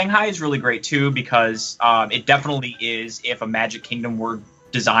 Shanghai is really great too because it definitely is if a Magic Kingdom were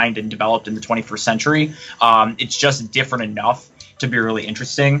designed and developed in the 21st century. It's just different enough to be really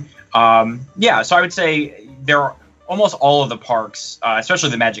interesting. So I would say almost all of the parks, especially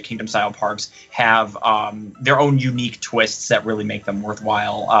the Magic Kingdom style parks, have their own unique twists that really make them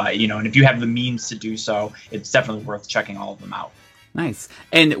worthwhile. And if you have the means to do so, it's definitely worth checking all of them out. Nice.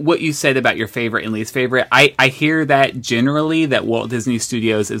 And what you said about your favorite and least favorite, I hear that generally that Walt Disney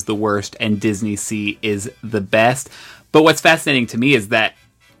Studios is the worst and Disney Sea is the best. But what's fascinating to me is that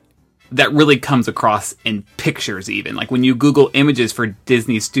really comes across in pictures even. Like when you Google images for Walt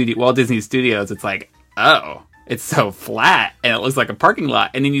Disney Studios, it's like, oh, it's so flat and it looks like a parking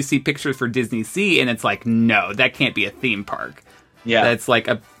lot. And then you see pictures for Disney Sea and it's like, no, that can't be a theme park. Yeah. That's like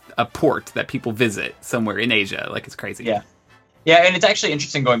a port that people visit somewhere in Asia. Like it's crazy. Yeah. Yeah, and it's actually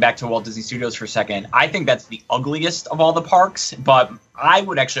interesting going back to Walt Disney Studios for a second. I think that's the ugliest of all the parks, but I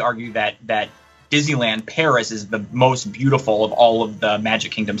would actually argue that Disneyland Paris is the most beautiful of all of the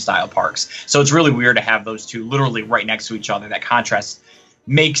Magic Kingdom style parks. So it's really weird to have those two literally right next to each other. That contrast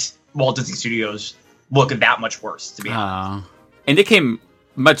makes Walt Disney Studios look that much worse, to be honest. And it came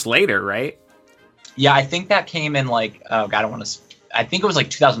much later, right? Yeah, I think that came in I think it was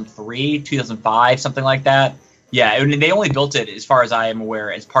like 2003, 2005, something like that. Yeah, and they only built it, as far as I am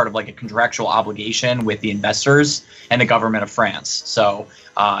aware, as part of like a contractual obligation with the investors and the government of France. So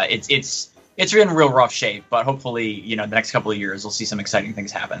it's in real rough shape, but hopefully, the next couple of years we'll see some exciting things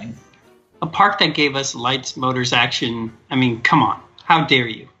happening. A park that gave us lights, motors, action. I mean, come on, how dare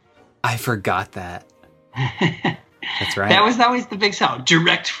you? I forgot that. That's right. That was always the big sell,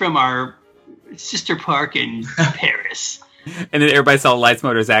 direct from our sister park in Paris. And then everybody saw Lights,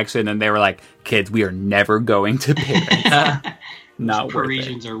 Motors, Action, and they were like, kids, we are never going to Paris. Not worth it.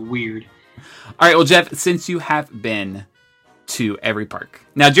 Parisians are weird. All right, well, Jeff, since you have been to every park.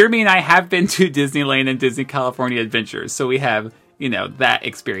 Now, Jeremy and I have been to Disneyland and Disney California Adventures, so we have, that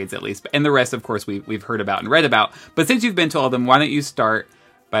experience at least. And the rest, of course, we've heard about and read about. But since you've been to all of them, why don't you start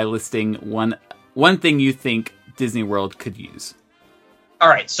by listing one thing you think Disney World could use? All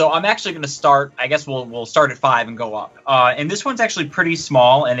right, so I'm actually going to start. I guess we'll start at 5 and go up. And this one's actually pretty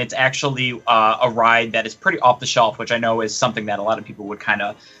small, and it's actually a ride that is pretty off the shelf, which I know is something that a lot of people would kind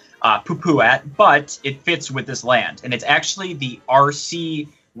of poo-poo at, but it fits with this land, and it's actually the RC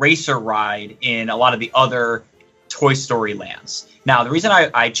Racer ride in a lot of the other Toy Story lands. Now, the reason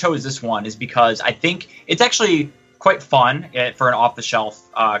I chose this one is because I think it's actually quite fun for an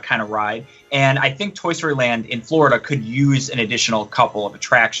off-the-shelf kind of ride. And I think Toy Story Land in Florida could use an additional couple of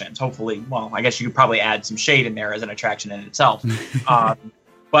attractions. Hopefully, well, I guess you could probably add some shade in there as an attraction in itself.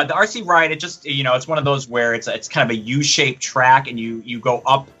 But the RC ride, it just, it's one of those where it's kind of a U-shaped track, and you go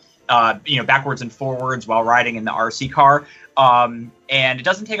up, backwards and forwards while riding in the RC car. And it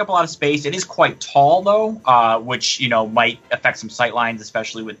doesn't take up a lot of space. It is quite tall, though, which, might affect some sightlines,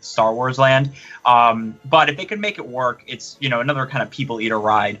 especially with Star Wars Land. But if they could make it work, it's, another kind of people eater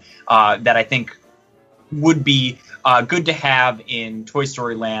ride that I think would be good to have in Toy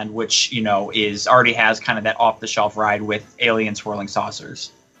Story Land, which, already has kind of that off-the-shelf ride with alien swirling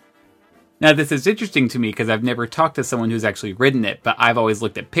saucers. Now, this is interesting to me because I've never talked to someone who's actually ridden it, but I've always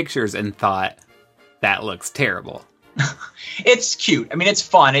looked at pictures and thought, that looks terrible. It's cute. I mean, it's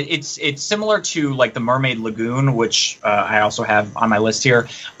fun. It's similar to like the Mermaid Lagoon, which I also have on my list here,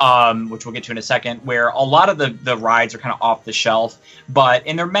 which we'll get to in a second, where a lot of the rides are kind of off the shelf,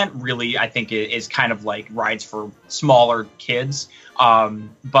 and they're meant really, I think, is kind of like rides for smaller kids. Yeah,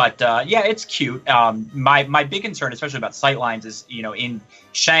 it's cute. My big concern, especially about sightlines, is in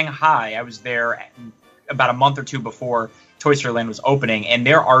Shanghai, I was there about a month or two before Toy Story Land was opening, and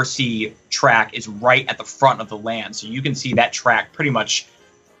their RC track is right at the front of the land. So you can see that track pretty much,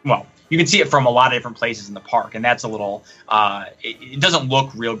 you can see it from a lot of different places in the park, and that's a little, it doesn't look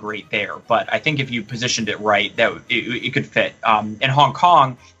real great there, but I think if you positioned it right, that it could fit. In Hong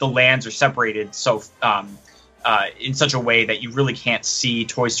Kong, the lands are separated so in such a way that you really can't see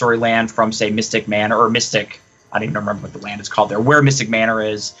Toy Story Land from, say, Mystic Manor, or Mystic, I don't even remember what the land is called there, where Mystic Manor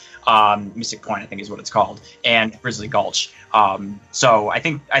is, Mystic Point, I think is what it's called, and Grizzly Gulch. So I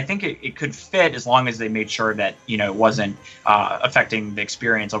think it could fit as long as they made sure that, it wasn't affecting the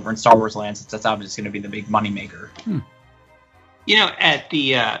experience over in Star Wars Land, since that's obviously going to be the big moneymaker. At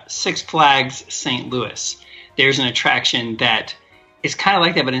the Six Flags St. Louis, there's an attraction that is kind of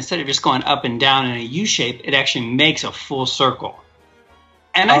like that, but instead of just going up and down in a U shape, it actually makes a full circle.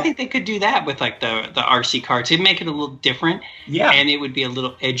 And I think they could do that with like the RC car to make it a little different. Yeah. And it would be a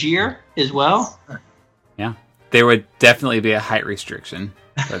little edgier as well. Yeah. There would definitely be a height restriction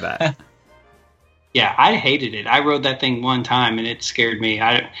for that. Yeah, I hated it. I rode that thing one time and it scared me.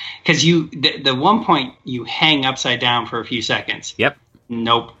 Because the one point you hang upside down for a few seconds. Yep.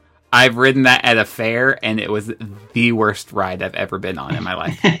 Nope. I've ridden that at a fair, and it was the worst ride I've ever been on in my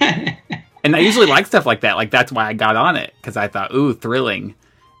life. And I usually like stuff like that. Like, that's why I got on it, because I thought, ooh, thrilling.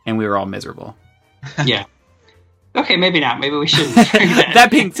 And we were all miserable. Yeah. Okay, maybe not. Maybe we shouldn't. That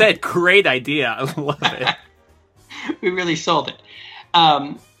being said, great idea. I love it. We really sold it.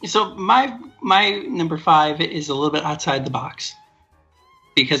 So my number 5 is a little bit outside the box,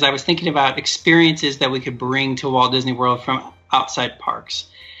 because I was thinking about experiences that we could bring to Walt Disney World from outside parks.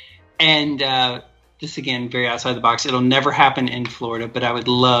 And this, again, very outside the box. It'll never happen in Florida, but I would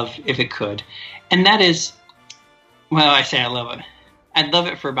love if it could. And that is, I say I love it. I'd love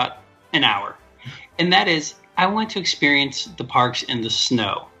it for about an hour. And that is, I want to experience the parks in the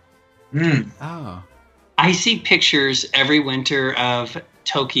snow. Oh. I see pictures every winter of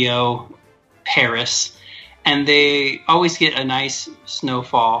Tokyo, Paris, and they always get a nice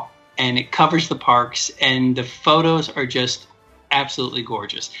snowfall, and it covers the parks, and the photos are just absolutely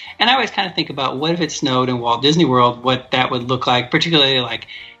gorgeous. And I always kind of think about, what if it snowed in Walt Disney World, what that would look like, particularly like,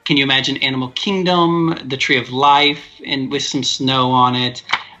 can you imagine Animal Kingdom, the Tree of Life, and with some snow on it,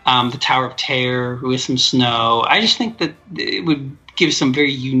 the Tower of Terror with some snow. I just think that it would give some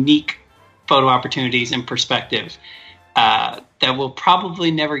very unique photo opportunities and perspective that we'll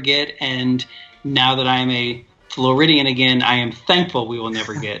probably never get. And now that I'm a Floridian again, I am thankful we will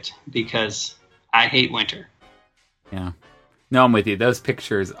never get, because I hate winter. Yeah. No, I'm with you. Those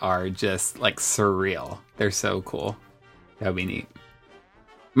pictures are just like surreal. They're so cool. That would be neat.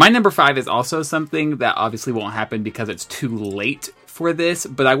 My number 5 is also something that obviously won't happen because it's too late for this,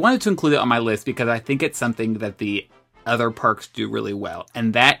 but I wanted to include it on my list because I think it's something that the other parks do really well,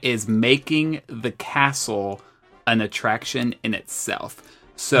 and that is making the castle an attraction in itself.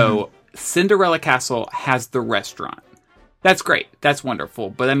 So Cinderella Castle has the restaurant. That's great. That's wonderful.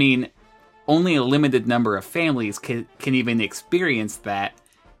 But I mean, only a limited number of families can even experience that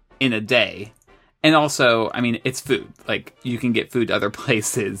in a day. And also, I mean, it's food. Like, you can get food other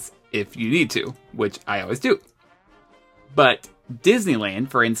places if you need to, which I always do. But Disneyland,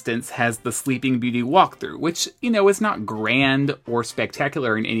 for instance, has the Sleeping Beauty walkthrough, which, is not grand or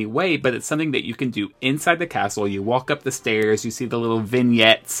spectacular in any way, but it's something that you can do inside the castle. You walk up the stairs, you see the little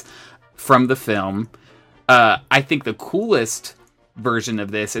vignettes from the film. I think the coolest version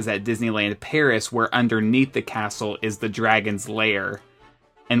of this is at Disneyland Paris, where underneath the castle is the dragon's lair,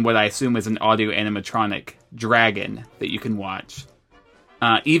 and what I assume is an audio animatronic dragon that you can watch.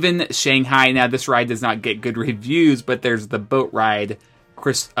 Even Shanghai, now this ride does not get good reviews, but there's the boat ride,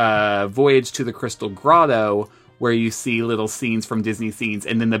 Voyage to the Crystal Grotto, where you see little scenes from Disney scenes,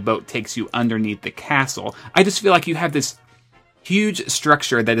 and then the boat takes you underneath the castle. I just feel like you have this huge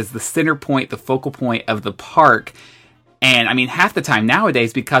structure that is the center point, the focal point of the park. And I mean, half the time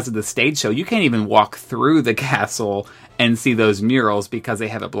nowadays, because of the stage show, you can't even walk through the castle and see those murals because they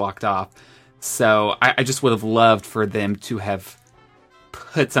have it blocked off. So I just would have loved for them to have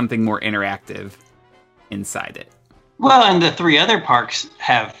put something more interactive inside it. Well, and the 3 other parks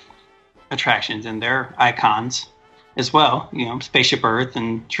have attractions and their icons as well. Spaceship Earth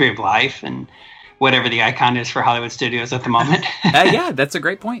and Tree of Life and whatever the icon is for Hollywood Studios at the moment. Yeah, that's a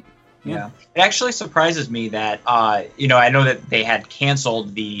great point. Yeah. It actually surprises me that, I know that they had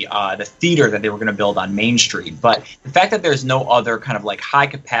canceled the theater that they were going to build on Main Street, but the fact that there's no other kind of like high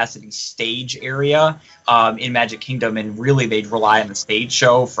capacity stage area in Magic Kingdom, and really they'd rely on the stage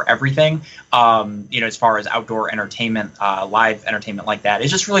show for everything, as far as outdoor entertainment, live entertainment like that, is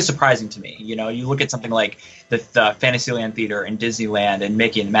just really surprising to me. You look at something like the Fantasyland Theater in Disneyland and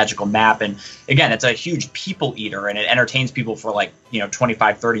Mickey and the Magical Map, and again, it's a huge people eater, and it entertains people for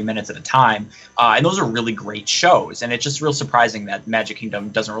 25, 30 minutes at a time. And those are really great shows. And it's just real surprising that Magic Kingdom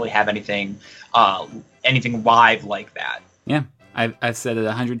doesn't really have anything live like that. Yeah, I've said it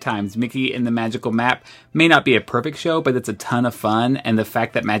 100 times. Mickey and the Magical Map may not be a perfect show, but it's a ton of fun. And the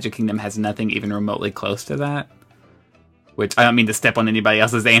fact that Magic Kingdom has nothing even remotely close to that, which I don't mean to step on anybody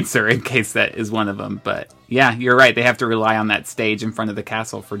else's answer in case that is one of them. But yeah, you're right. They have to rely on that stage in front of the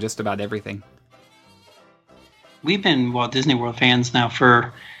castle for just about everything. We've been Walt Disney World fans now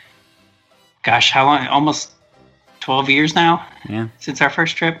for, how long? Almost 12 years now? Yeah. Since our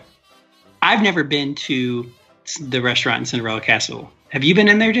first trip. I've never been to the restaurant in Cinderella Castle. Have you been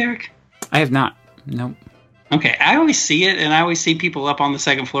in there, Derek? I have not. Nope. Okay. I always see it, and I always see people up on the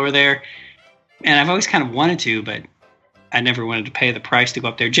second floor there. And I've always kind of wanted to, but I never wanted to pay the price to go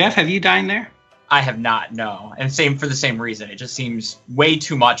up there. Jeff, have you dined there? I have not, no. And for the same reason. It just seems way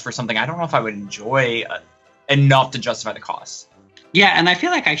too much for something I don't know if I would enjoy enough to justify the cost. Yeah, and I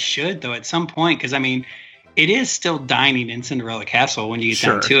feel like I should, though, at some point, because, it is still dining in Cinderella Castle when you get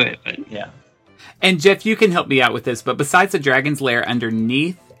down to it. But yeah. And, Jeff, you can help me out with this, but besides the Dragon's Lair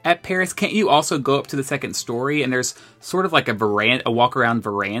underneath at Paris, can't you also go up to the second story, and there's sort of like a walk-around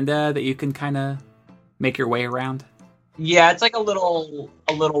veranda that you can kind of make your way around? Yeah, it's like a little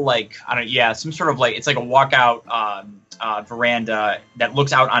like, some sort of like, it's like a walkout veranda that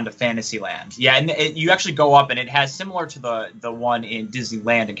looks out onto Fantasyland. Yeah, and you actually go up, and it has, similar to the one in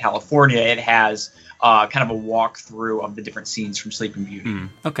Disneyland in California, it has kind of a walkthrough of the different scenes from Sleeping Beauty.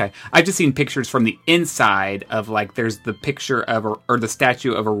 Okay. I've just seen pictures from the inside of, there's the picture of, or the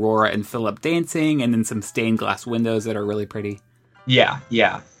statue of Aurora and Philip dancing, and then some stained glass windows that are really pretty. Yeah.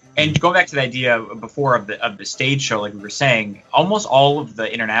 And going back to the idea before of the stage show, like we were saying, almost all of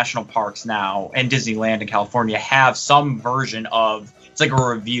the international parks now and Disneyland in California have some version of, it's like a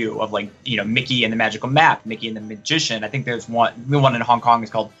review of Mickey and the Magical Map, Mickey and the Magician. I think there's one in Hong Kong is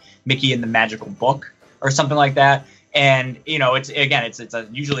called Mickey and the Magical Book or something like that. And, it's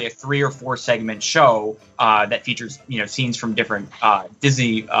usually a 3 or 4 segment show that features, scenes from different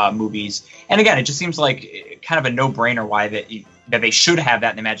Disney movies. And again, it just seems like kind of a no-brainer why that they should have that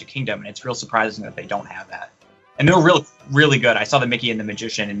in the Magic Kingdom. And it's real surprising that they don't have that. And they're really, really good. I saw the Mickey and the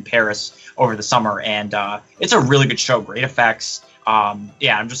Magician in Paris over the summer, and it's a really good show. Great effects. I'm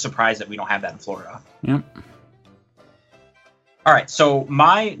just surprised that we don't have that in Florida. Yep. All right, so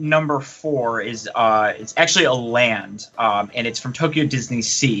my number 4 is it's actually a land, and it's from Tokyo Disney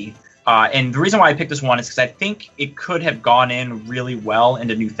Sea. And the reason why I picked this one is because I think it could have gone in really well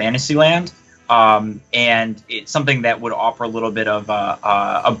into New Fantasyland, and it's something that would offer a little bit of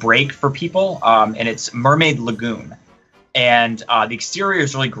a break for people, and it's Mermaid Lagoon. And the exterior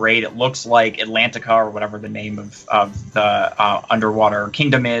is really great. It looks like Atlantica, or whatever the name of the underwater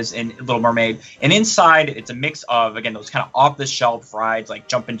kingdom is in Little Mermaid. And inside, it's a mix of, again, those kind of off-the-shelf rides like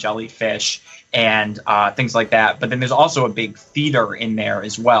Jumpin' Jellyfish and things like that. But then there's also a big theater in there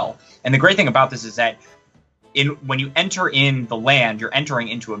as well. And the great thing about this is that when you enter in the land, you're entering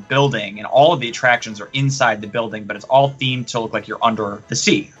into a building, and all of the attractions are inside the building, but it's all themed to look like you're under the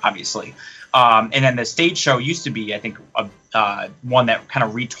sea, obviously. And then the stage show used to be, I think, one that kind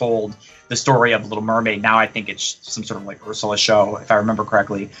of retold the story of Little Mermaid. Now I think it's some sort of like Ursula show, if I remember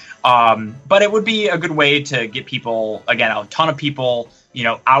correctly. But it would be a good way to get people, again, a ton of people,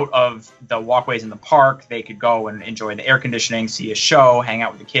 out of the walkways in the park. They could go and enjoy the air conditioning, see a show, hang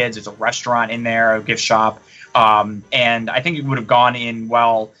out with the kids. There's a restaurant in there, a gift shop. And I think it would have gone in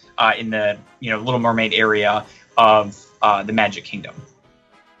well in the Little Mermaid area of the Magic Kingdom.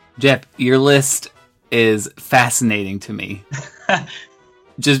 Jeff, your list is fascinating to me.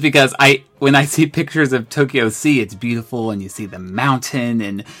 Just because when I see pictures of Tokyo Sea, it's beautiful, and you see the mountain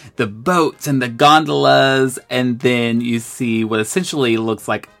and the boats and the gondolas, and then you see what essentially looks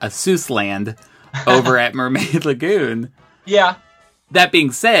like a Seuss land over at Mermaid Lagoon. Yeah. That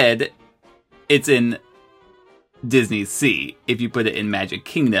being said, it's in Disney's Sea. If you put it in Magic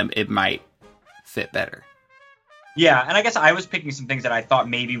Kingdom, it might fit better. Yeah, and I guess I was picking some things that I thought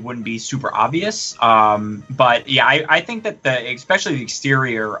maybe wouldn't be super obvious. But yeah, I think that especially the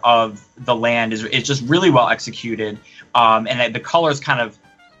exterior of the land is just really well executed. And the colors kind of,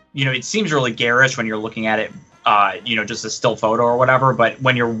 it seems really garish when you're looking at it, just a still photo or whatever. But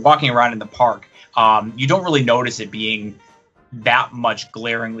when you're walking around in the park, you don't really notice it being that much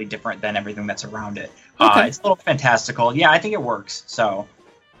glaringly different than everything that's around it. Okay. It's a little fantastical. Yeah, I think it works. So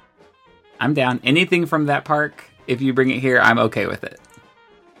I'm down. Anything from that park, if you bring it here, I'm okay with it.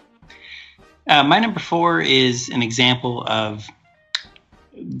 My number 4 is an example of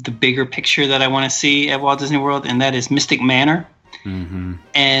the bigger picture that I want to see at Walt Disney World, and that is Mystic Manor. Mm-hmm.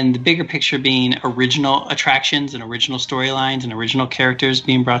 And the bigger picture being original attractions and original storylines and original characters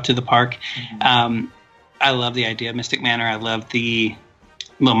being brought to the park. Mm-hmm. I love the idea of Mystic Manor. I love the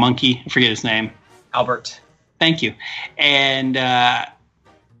little monkey. I forget his name. Albert. Thank you. And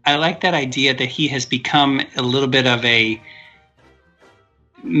I like that idea that he has become a little bit of a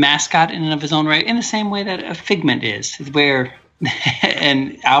mascot in and of his own right, in the same way that a Figment is, where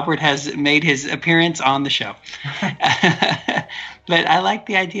and Albert has made his appearance on the show. But I like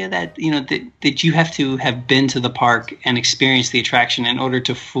the idea that that you have to have been to the park and experienced the attraction in order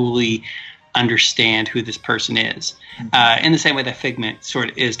to fully understand who this person is. In the same way that Figment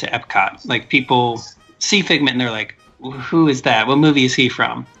sort of is to Epcot. Like, people see Figment and they're like, who is that? What movie is he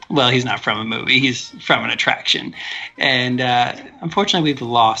from? Well, he's not from a movie. He's from an attraction. And unfortunately, we've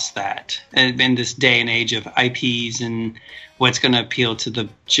lost that in this day and age of IPs and what's going to appeal to the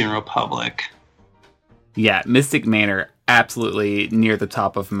general public. Yeah, Mystic Manor, absolutely near the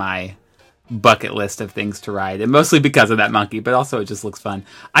top of my bucket list of things to ride. And mostly because of that monkey, but also it just looks fun.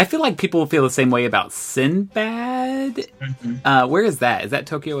 I feel like people feel the same way about Sinbad. Mm-hmm. Where is that? Is that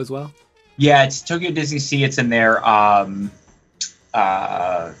Tokyo as well? Yeah, it's Tokyo Disney Sea. It's in their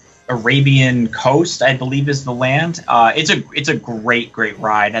Arabian coast, I believe, is the land. It's a great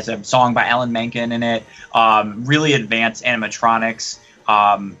ride. It has a song by Alan Menken in it. Really advanced animatronics.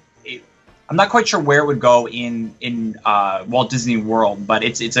 I'm not quite sure where it would go in Walt Disney World, but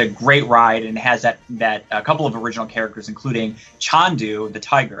it's a great ride, and it has that a couple of original characters, including Chandu, the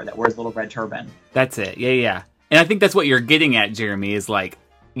tiger that wears the little red turban. That's it. Yeah. And I think that's what you're getting at, Jeremy, is like,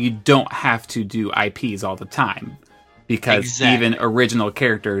 you don't have to do IPs all the time, because even original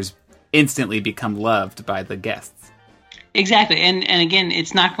characters instantly become loved by the guests. Exactly. And again,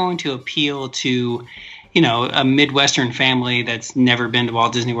 it's not going to appeal to, a Midwestern family that's never been to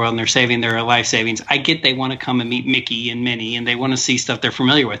Walt Disney World and they're saving their life savings. I get they want to come and meet Mickey and Minnie and they want to see stuff they're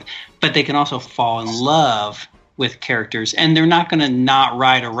familiar with, but they can also fall in love with characters, and they're not going to not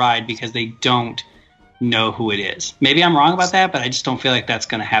ride a ride because they don't know who it is. Maybe I'm wrong about that, but I just don't feel like that's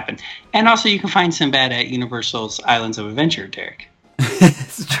going to happen. And also, you can find Sinbad at Universal's Islands of Adventure, Derek.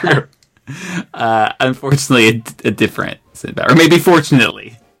 It's true. Unfortunately, a different Sinbad, or maybe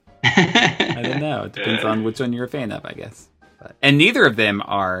fortunately. I don't know. It depends on which one you're a fan of, I guess. And neither of them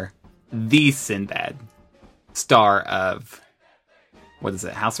are the Sinbad, star of, what is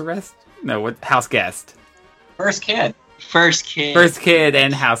it, House Arrest? No, what? House Guest. First Kid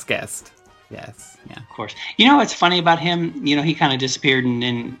and House Guest. Yes. Yeah. Of course. You know what's funny about him? He kind of disappeared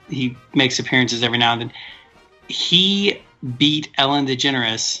and he makes appearances every now and then. He beat Ellen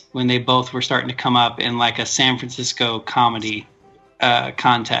DeGeneres when they both were starting to come up in like a San Francisco comedy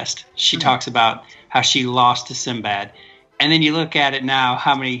contest. She talks about how she lost to Sinbad. And then you look at it now,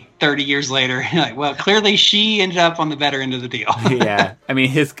 30 years later, you're like, well, clearly she ended up on the better end of the deal. Yeah. I mean,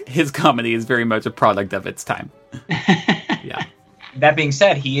 his comedy is very much a product of its time. Yeah. That being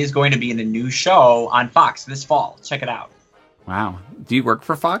said, he is going to be in a new show on Fox this fall. Check it out. Wow. Do you work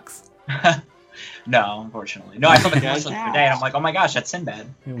for Fox? No, unfortunately. No, I saw the commercial today, and I'm like, oh my gosh, that's Sinbad.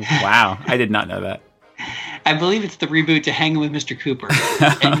 Wow. I did not know that. I believe it's the reboot to Hanging with Mr. Cooper,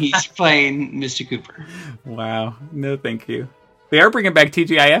 and he's playing Mr. Cooper. Wow. No, thank you. They are bringing back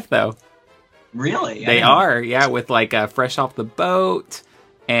TGIF, though. Really? They are, yeah, with like Fresh Off the Boat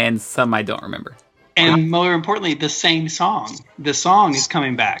and some I don't remember. And more importantly, the same song. The song is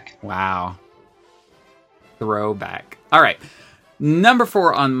coming back. Wow. Throwback. All right. Number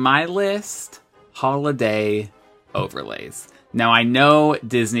 4 on my list, holiday overlays. Now, I know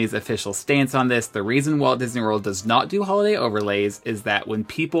Disney's official stance on this. The reason Walt Disney World does not do holiday overlays is that when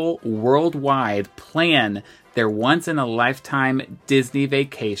people worldwide plan their once-in-a-lifetime Disney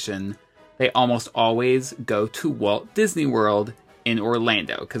vacation, they almost always go to Walt Disney World in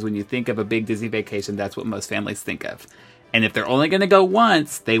Orlando. Because when you think of a big Disney vacation, that's what most families think of. And if they're only going to go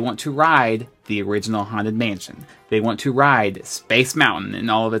once, they want to ride the original Haunted Mansion. They want to ride Space Mountain in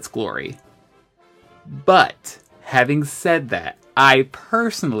all of its glory. But, having said that, I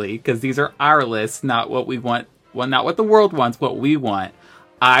personally, because these are our lists, not what we want, well, not what the world wants, what we want,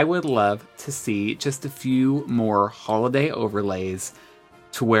 I would love to see just a few more holiday overlays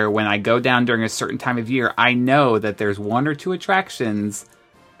to where when I go down during a certain time of year, I know that there's 1 or 2 attractions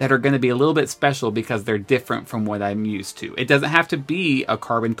that are going to be a little bit special because they're different from what I'm used to. It doesn't have to be a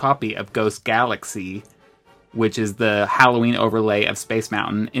carbon copy of Ghost Galaxy, which is the Halloween overlay of Space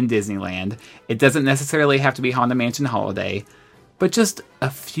Mountain in Disneyland. It doesn't necessarily have to be Haunted Mansion Holiday, but just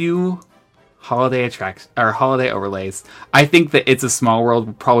a few holiday holiday overlays. I think that It's a Small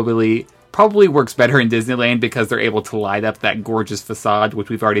World probably works better in Disneyland because they're able to light up that gorgeous facade, which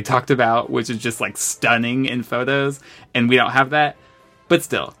we've already talked about, which is just like stunning in photos, and we don't have that. But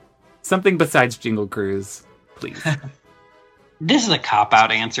still, something besides Jingle Cruise, please. This is a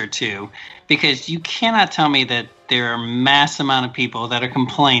cop-out answer, too, because you cannot tell me that there are a mass amount of people that are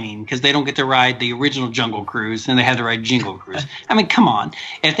complaining because they don't get to ride the original Jungle Cruise and they had to ride Jingle Cruise. I mean, come on.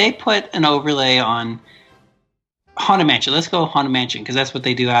 If they put an overlay on Haunted Mansion, let's go Haunted Mansion because that's what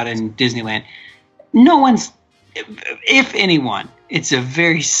they do out in Disneyland. No one's, if anyone, it's a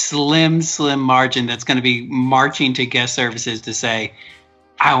very slim margin that's going to be marching to guest services to say,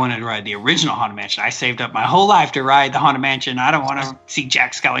 I wanted to ride the original Haunted Mansion. I saved up my whole life to ride the Haunted Mansion. I don't want to see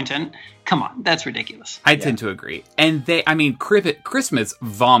Jack Skellington. Come on, that's ridiculous. I tend to agree. And Christmas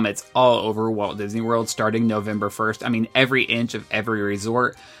vomits all over Walt Disney World starting November 1st. I mean, every inch of every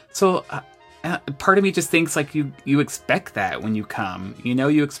resort. So part of me just thinks like you expect that when you come. You know,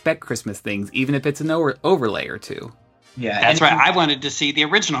 you expect Christmas things, even if it's an overlay or two. Yeah, that's right. I wanted to see the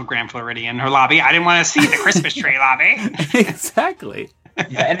original Grand Floridian, her lobby. I didn't want to see the Christmas tree lobby. Exactly.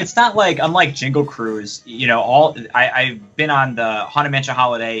 Yeah, and it's not like, unlike Jingle Cruise, you know, I've been on the Haunted Mansion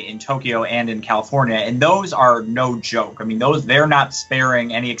Holiday in Tokyo and in California, and those are no joke. I mean, they're not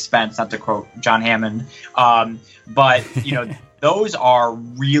sparing any expense, not to quote John Hammond, but, you know, those are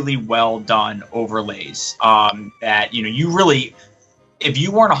really well done overlays that, you know, you really... If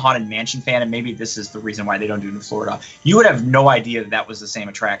you weren't a Haunted Mansion fan, and maybe this is the reason why they don't do it in Florida, you would have no idea that was the same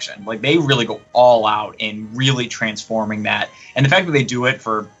attraction. Like, they really go all out in really transforming that. And the fact that they do it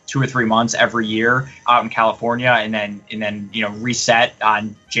for 2 or 3 months every year out in California and then you know, reset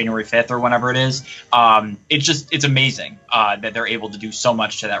on January 5th or whenever it is, it's amazing that they're able to do so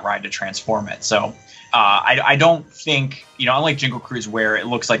much to that ride to transform it. So I don't think, you know, unlike Jingle Cruise where it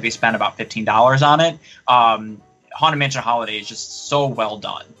looks like they spent about $15 on it, Haunted Mansion Holiday is just so well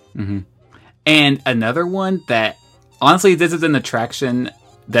done. Mm-hmm. And another one that, honestly, this is an attraction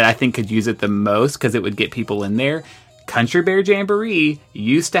that I think could use it the most because it would get people in there. Country Bear Jamboree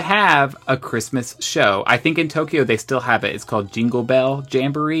used to have a Christmas show. I think in Tokyo they still have it. It's called Jingle Bell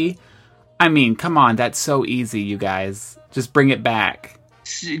Jamboree. I mean, come on, that's so easy, you guys. Just bring it back.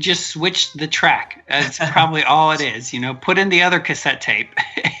 Just switch the track. That's probably all it is. You know, put in the other cassette tape,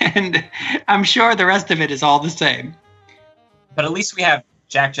 and I'm sure the rest of it is all the same. But at least we have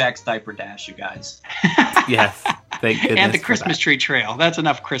Jack's Diaper Dash, you guys. Yes, thank goodness. And the Christmas tree trail. That's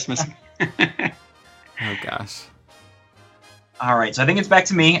enough Christmas. Oh gosh. All right, so I think it's back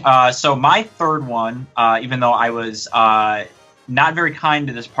to me. So my third one, even though I was not very kind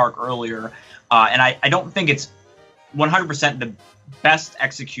to this park earlier, and I don't think it's 100% the best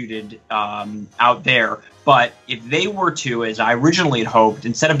executed out there, but if they were to, as I originally had hoped,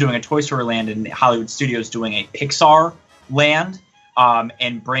 instead of doing a Toy Story Land in Hollywood Studios, doing a Pixar Land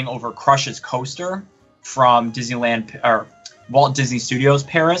and bring over Crush's Coaster from Disneyland or Walt Disney Studios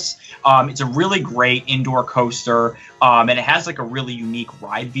Paris. It's a really great indoor coaster, and it has like a really unique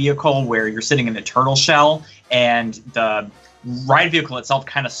ride vehicle where you're sitting in the turtle shell, and the ride vehicle itself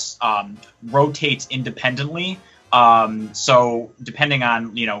kind of rotates independently. So depending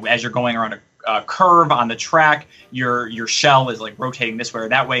on, you know, as you're going around curve on the track. Your shell is like rotating this way or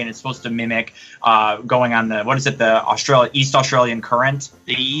that way, and it's supposed to mimic going on the East Australian Current,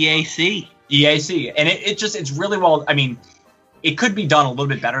 the EAC. EAC, and it's really well. I mean, it could be done a little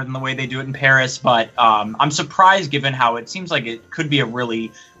bit better than the way they do it in Paris, but I'm surprised given how it seems like it could be a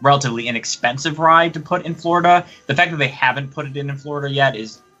really relatively inexpensive ride to put in Florida. The fact that they haven't put it in Florida yet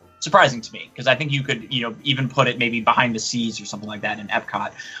is surprising to me, because I think you could, even put it maybe behind the seas or something like that in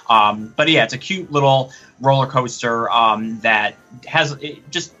Epcot. But yeah, it's a cute little roller coaster that has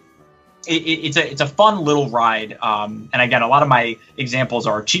it's a fun little ride. And again, a lot of my examples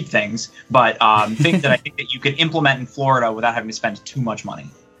are cheap things, but things that I think that you could implement in Florida without having to spend too much money.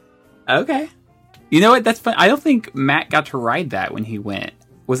 Okay. You know what? That's fun. I don't think Matt got to ride that when he went.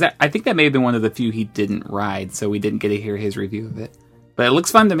 I think that may have been one of the few he didn't ride, so we didn't get to hear his review of it. But it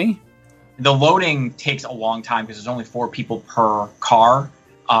looks fun to me. The loading takes a long time because there's only 4 people per car,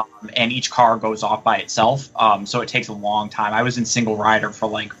 and each car goes off by itself. So it takes a long time. I was in single rider for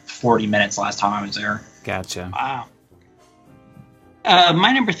like 40 minutes last time I was there. Gotcha. Wow.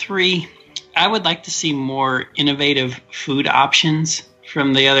 My number 3, I would like to see more innovative food options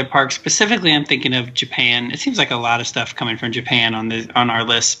from the other parks. Specifically, I'm thinking of Japan. It seems like a lot of stuff coming from Japan on our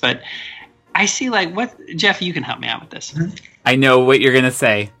list, but I see Jeff, you can help me out with this. I know what you're going to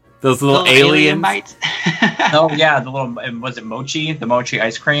say. Those little alien bites. Oh, yeah. Was it mochi? The mochi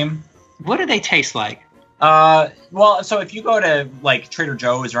ice cream? What do they taste like? Well, so if you go to like Trader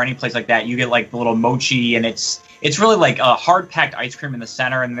Joe's or any place like that, you get like the little mochi, and it's really like a hard-packed ice cream in the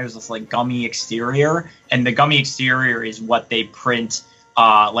center, and there's this like gummy exterior, and the gummy exterior is what they print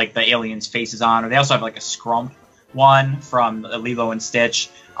like the aliens' faces on. Or they also have like a Scrump one from Lilo and Stitch,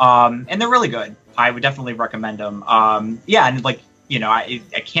 and they're really good. I would definitely recommend them. Yeah, and like, I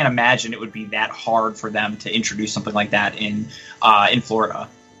can't imagine it would be that hard for them to introduce something like that in Florida.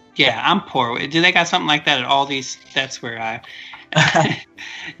 Yeah, I'm poor. Do they got something like that at Aldi's? That's where I...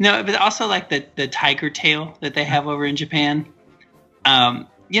 No, but also like the tiger tail that they have over in Japan. I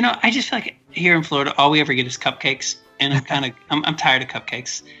just feel like here in Florida, all we ever get is cupcakes. And I'm tired of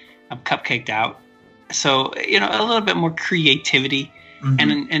cupcakes. I'm cupcaked out. So, a little bit more creativity.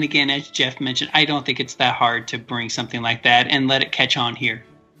 Mm-hmm. And again, as Jeff mentioned, I don't think it's that hard to bring something like that and let it catch on here.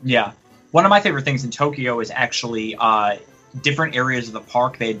 Yeah. One of my favorite things in Tokyo is actually different areas of the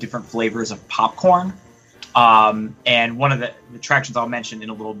park. They had different flavors of popcorn. And one of the attractions I'll mention in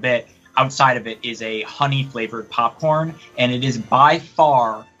a little bit, outside of it, is a honey-flavored popcorn. And it is by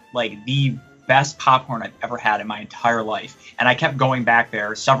far like the best popcorn I've ever had in my entire life. And I kept going back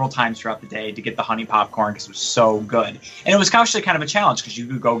there several times throughout the day to get the honey popcorn because it was so good. And it was actually kind of a challenge because you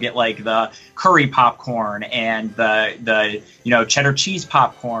could go get like the curry popcorn and the cheddar cheese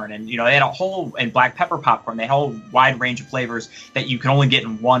popcorn, and they had a whole, and black pepper popcorn. They had a whole wide range of flavors that you can only get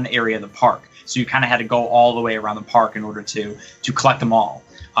in one area of the park. So you kind of had to go all the way around the park in order to collect them all.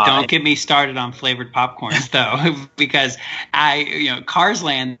 Don't get me started on flavored popcorns though, because Cars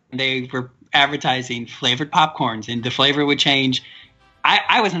Land, they were advertising flavored popcorns, and the flavor would change.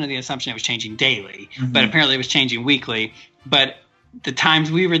 I was under the assumption it was changing daily, but apparently it was changing weekly. But the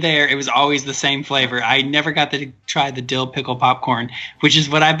times we were there, it was always the same flavor. I never got to try the dill pickle popcorn, which is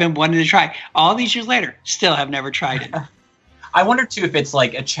what I've been wanting to try. All these years later, still have never tried it. I wonder, too, if it's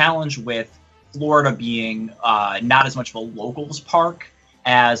like a challenge with Florida being not as much of a locals park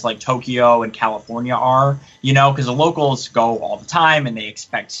as like Tokyo and California are, because the locals go all the time and they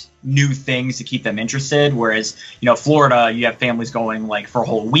expect new things to keep them interested. Whereas, Florida, you have families going like for a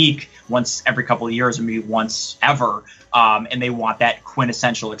whole week, once every couple of years, or maybe once ever. And they want that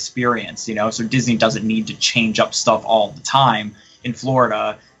quintessential experience, so Disney doesn't need to change up stuff all the time in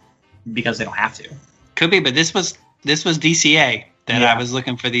Florida because they don't have to. Could be, but this was DCA that I was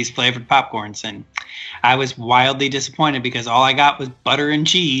looking for these flavored popcorns, and I was wildly disappointed because all I got was butter and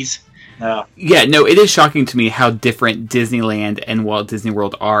cheese. Yeah, no, it is shocking to me how different Disneyland and Walt Disney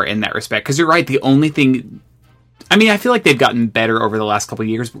World are in that respect. Because you're right, the only thing... I mean, I feel like they've gotten better over the last couple of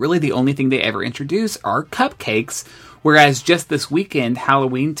years, but really the only thing they ever introduce are cupcakes. Whereas just this weekend,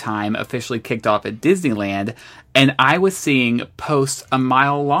 Halloween time officially kicked off at Disneyland, and I was seeing posts a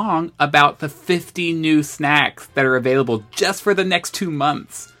mile long about the 50 new snacks that are available just for the next 2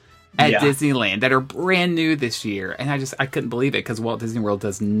 months at Disneyland that are brand new this year. And I couldn't believe it because Walt Disney World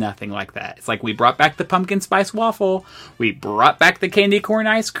does nothing like that. It's like we brought back the pumpkin spice waffle. We brought back the candy corn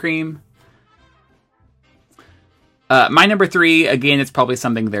ice cream. My number 3, again, it's probably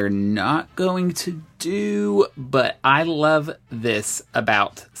something they're not going to do, but I love this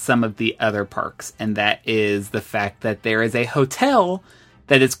about some of the other parks, and that is the fact that there is a hotel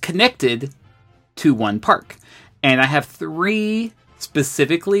that is connected to one park. And I have 3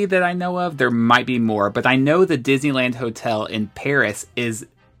 specifically that I know of. There might be more, but I know the Disneyland Hotel in Paris is,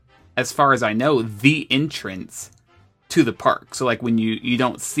 as far as I know, the entrance to the park. So like when you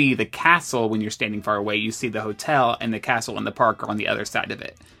don't see the castle when you're standing far away, you see the hotel, and the castle and the park are on the other side of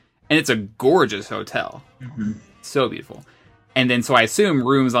it. And it's a gorgeous hotel. Mm-hmm. So beautiful. And then so I assume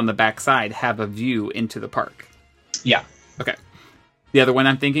rooms on the back side have a view into the park. Yeah. Okay. The other one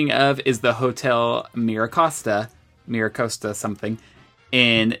I'm thinking of is the Hotel Miracosta something,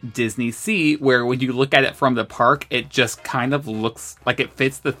 in Disney Sea, where when you look at it from the park, it just kind of looks like it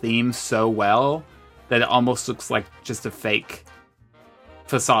fits the theme so well that it almost looks like just a fake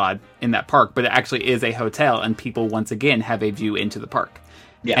facade in that park, but it actually is a hotel, and people once again have a view into the park.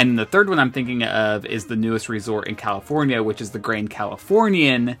 Yeah. And the third one I'm thinking of is the newest resort in California, which is the Grand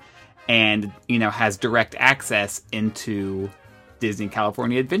Californian, and, you know, has direct access into Disney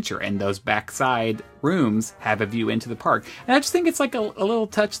California Adventure, and those backside rooms have a view into the park. And I just think it's like a little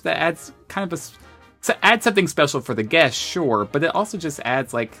touch that adds kind of adds something special for the guests, sure, but it also just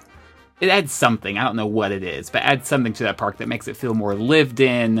adds it adds something. I don't know what it is, but adds something to that park that makes it feel more lived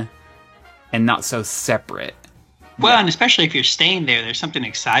in and not so separate. Well, and especially if you're staying there, there's something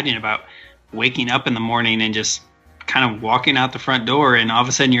exciting about waking up in the morning and just kind of walking out the front door, and all of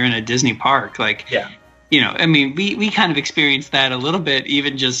a sudden you're in a Disney park. You know, I mean, we kind of experienced that a little bit,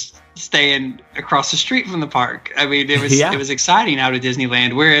 even just staying across the street from the park. I mean, it was exciting out of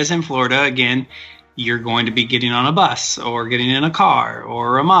Disneyland, whereas in Florida, again, you're going to be getting on a bus or getting in a car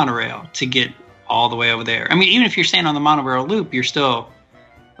or a monorail to get all the way over there. I mean, even if you're staying on the monorail loop, you're still,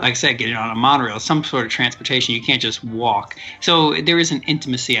 like I said, getting on a monorail, some sort of transportation. You can't just walk. So there is an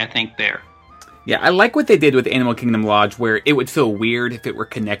intimacy, I think, there. Yeah, I like what they did with Animal Kingdom Lodge, where it would feel weird if it were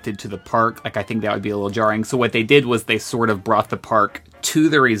connected to the park. Like, I think that would be a little jarring. So what they did was they sort of brought the park to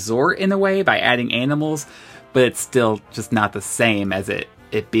the resort in a way by adding animals, but it's still just not the same as it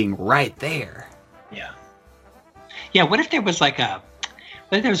being right there. Yeah. Yeah, what if there was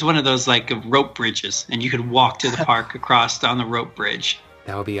one of those rope bridges, and you could walk to the park across on the rope bridge?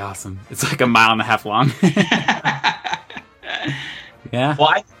 That would be awesome. It's like 1.5 miles long. Yeah. Well,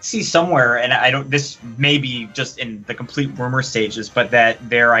 I see somewhere, and this may be just in the complete rumor stages, but that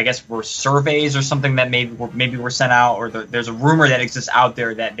there, I guess, were surveys or something that maybe were sent out, or there's a rumor that exists out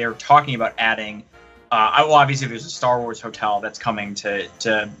there that they're talking about adding. Well, obviously, there's a Star Wars hotel that's coming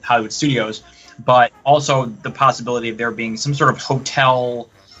to Hollywood Studios, but also the possibility of there being some sort of hotel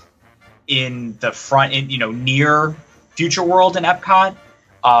in the front, near Future World and Epcot.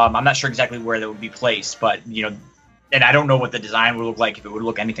 I'm not sure exactly where that would be placed, but and I don't know what the design would look like, if it would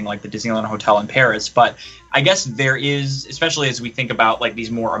look anything like the Disneyland Hotel in Paris. But I guess there is, especially as we think about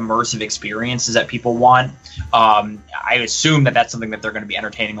these more immersive experiences that people want, I assume that that's something that they're going to be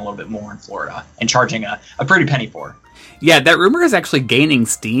entertaining a little bit more in Florida and charging a pretty penny for. Yeah, that rumor is actually gaining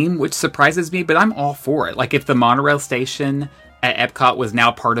steam, which surprises me, but I'm all for it. Like, if the monorail station at Epcot was now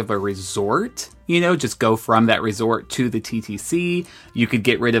part of a resort, just go from that resort to the TTC. You could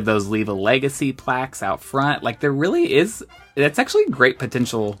get rid of those Leave a Legacy plaques out front. Like, there really is, that's actually a great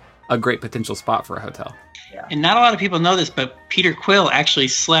potential spot for a hotel. Yeah. And not a lot of people know this, but Peter Quill actually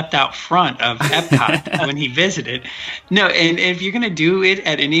slept out front of Epcot when he visited. No, and if you're going to do it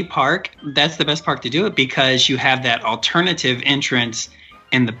at any park, that's the best park to do it, because you have that alternative entrance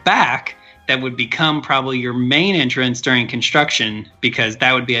in the back that would become probably your main entrance during construction, because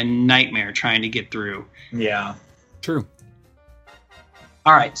that would be a nightmare trying to get through. Yeah. True.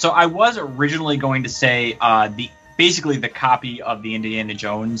 All right. So I was originally going to say basically the copy of the Indiana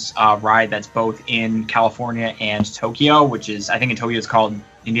Jones ride that's both in California and Tokyo, which is, I think in Tokyo it's called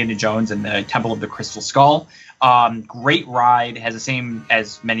Indiana Jones and the Temple of the Crystal Skull. Great ride. Has the same,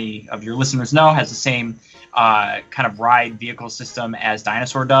 as many of your listeners know, has the same kind of ride vehicle system as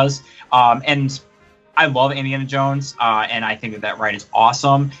Dinosaur does. And I love Indiana Jones, and I think that ride is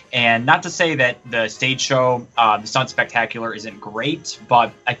awesome. And not to say that the stage show, the Stunt Spectacular, isn't great,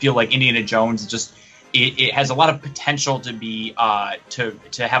 but I feel like Indiana Jones just it has a lot of potential to be to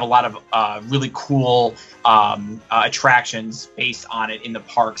have a lot of really cool attractions based on it in the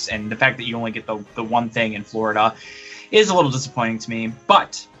parks. And the fact that you only get the one thing in Florida is a little disappointing to me.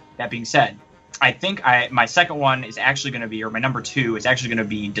 But that being said, I think my second one is actually going to be, or my number 2 is actually going to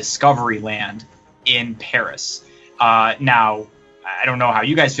be Discoveryland in Paris. Now, I don't know how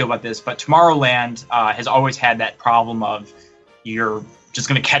you guys feel about this, but Tomorrowland has always had that problem of you're just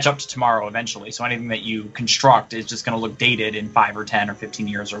going to catch up to tomorrow eventually. So anything that you construct is just going to look dated in 5 or 10 or 15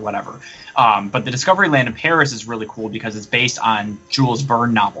 years or whatever. But the Discoveryland in Paris is really cool because it's based on Jules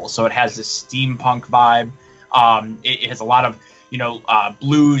Verne novels. So it has this steampunk vibe. It has a lot of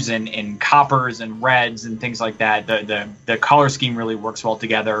blues and coppers and reds and things like that. The color scheme really works well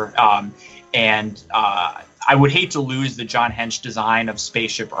together. I would hate to lose the John Hench design of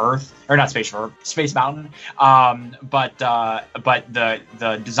Spaceship Earth, or not Spaceship Earth, Space Mountain. But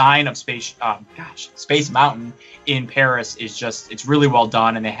the design of Space Mountain in Paris is it's really well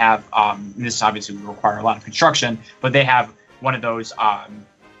done, and they have this obviously would require a lot of construction, but they have one of those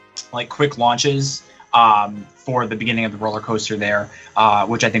like quick launches for the beginning of the roller coaster there,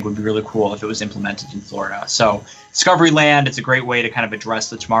 which I think would be really cool if it was implemented in Florida. So Discoveryland, it's a great way to kind of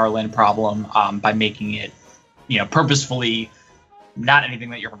address the Tomorrowland problem by making it, purposefully not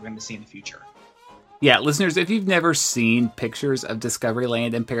anything that you're going to see in the future. Yeah, listeners, if you've never seen pictures of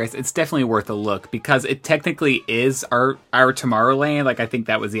Discoveryland in Paris, it's definitely worth a look because it technically is our Tomorrowland. Like, I think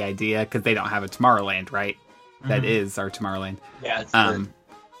that was the idea because they don't have a Tomorrowland, right? Mm-hmm. That is our Tomorrowland. Yeah, it's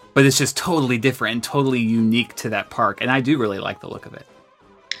but it's just totally different and totally unique to that park, and I do really like the look of it.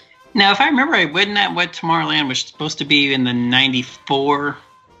 Now, if I remember right, wasn't that what Tomorrowland was supposed to be in the 94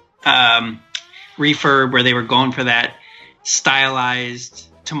 refurb, where they were going for that stylized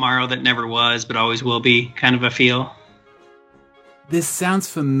tomorrow that never was but always will be kind of a feel? This sounds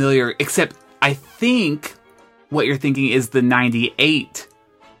familiar, except I think what you're thinking is the 98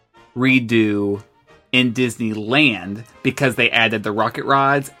 redo in Disneyland, because they added the rocket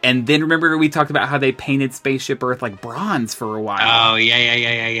rods, and then remember we talked about how they painted Spaceship Earth like bronze for a while. Oh,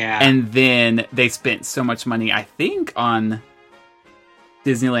 yeah. And then they spent so much money, I think, on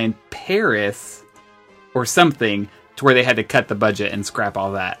Disneyland Paris or something, to where they had to cut the budget and scrap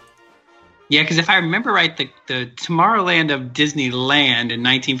all that. Yeah, because if I remember right, the Tomorrowland of Disneyland in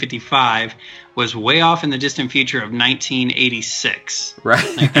 1955 was way off in the distant future of 1986.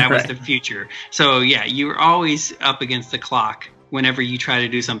 Right. Like that was right. the future. So yeah, you were always up against the clock whenever you try to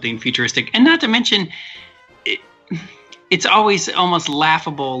do something futuristic. And not to mention, it's always almost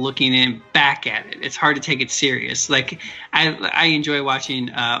laughable looking back at it. It's hard to take it serious. Like I enjoy watching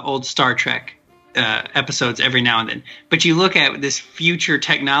old Star Trek episodes every now and then, but you look at this future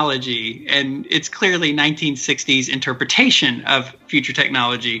technology and it's clearly 1960s interpretation of future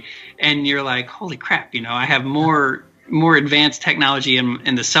technology, and you're like, holy crap, I have more advanced technology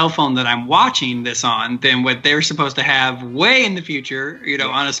in the cell phone that I'm watching this on than what they're supposed to have way in the future,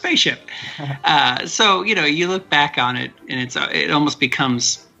 on a spaceship. So you look back on it and it almost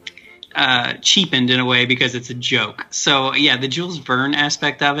becomes cheapened in a way because it's a joke. So yeah, the Jules Verne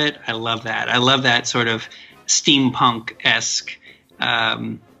aspect of it, I love that. I love that sort of steampunk-esque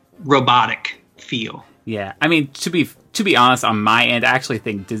robotic feel. Yeah, I mean, to be honest, on my end, I actually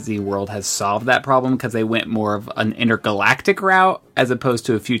think Disney World has solved that problem because they went more of an intergalactic route as opposed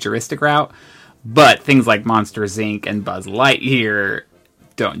to a futuristic route. But things like Monsters, Inc. and Buzz Lightyear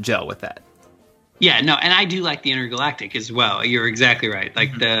don't gel with that. Yeah, no, and I do like the intergalactic as well. You're exactly right.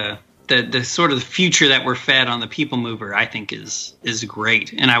 Like the sort of the future that we're fed on the People Mover, I think is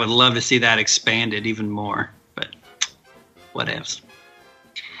great, and I would love to see that expanded even more. But whatevs.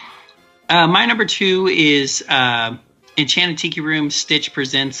 My number 2 is Enchanted Tiki Room. Stitch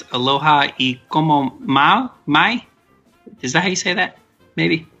presents Aloha y Como Mai. Is that how you say that?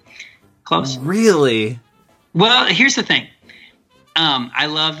 Maybe close. Really? Well, here's the thing. I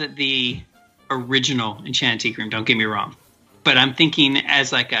love that the original Enchanted Tiki Room. Don't get me wrong. But I'm thinking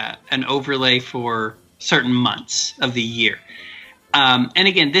as like an overlay for certain months of the year. And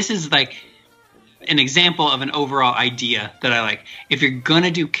again, this is like an example of an overall idea that I like. If you're going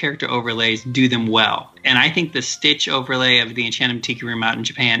to do character overlays, do them well. And I think the Stitch overlay of the Enchanted Tiki Room out in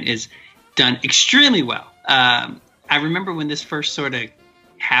Japan is done extremely well. I remember when this first sort of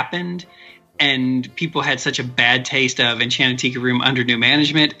happened and people had such a bad taste of Enchanted Tiki Room under new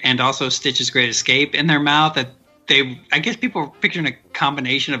management and also Stitch's Great Escape in their mouth, that I guess people were picturing a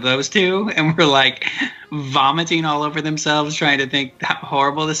combination of those two and were like vomiting all over themselves trying to think how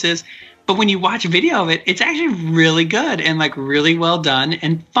horrible this is. But when you watch a video of it, it's actually really good and like really well done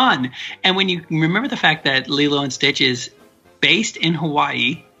and fun. And when you remember the fact that Lilo and Stitch is based in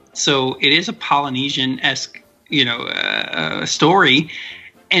Hawaii, so it is a Polynesian-esque, story,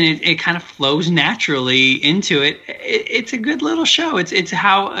 and it kind of flows naturally into it. It's a good little show. It's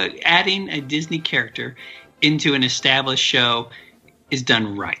how adding a Disney character into an established show is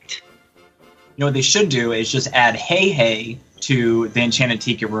done right. What they should do is just add Hey Hey to the Enchanted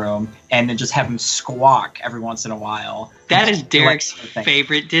Tiki Room and then just have him squawk every once in a while. That is Derek's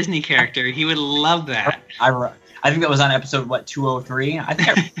favorite Disney character. He would love that. I think that was on episode, 203? I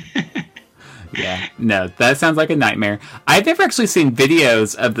think. Yeah, no, that sounds like a nightmare. I've never actually seen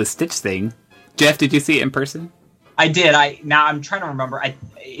videos of the Stitch thing. Jeff, did you see it in person? I did. Now I'm trying to remember.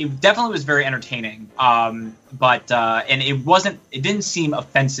 It definitely was very entertaining. But and it didn't seem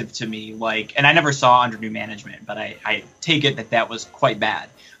offensive to me. Like, and I never saw Under New Management, but I take it that was quite bad.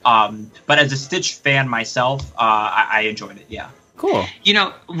 But as a Stitch fan myself, I enjoyed it. Yeah. Cool. You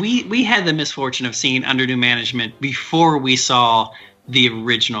know, we had the misfortune of seeing Under New Management before we saw the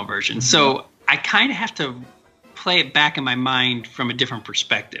original version. Mm-hmm. So I kind of have to play it back in my mind from a different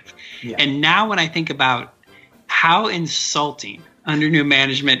perspective. Yeah. And now when I think about how insulting Under New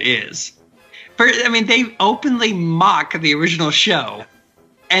Management is, they openly mock the original show.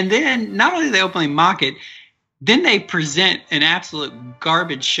 And then not only do they openly mock it, then they present an absolute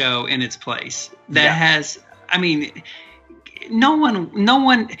garbage show in its place that has, no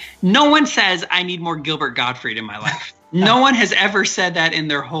one says I need more Gilbert Gottfried in my life. No one has ever said that in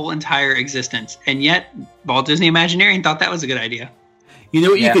their whole entire existence. And yet Walt Disney Imagineering thought that was a good idea. You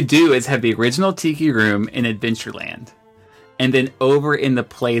know what you could do is have the original Tiki Room in Adventureland. And then over in the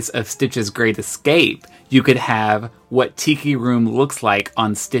place of Stitch's Great Escape, you could have what Tiki Room looks like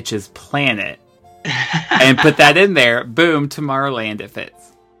on Stitch's planet. And put that in there. Boom, Tomorrowland, it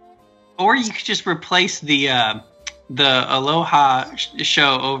fits. Or you could just replace the Aloha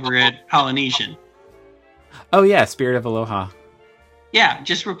show over at Polynesian. Oh yeah, Spirit of Aloha. Yeah,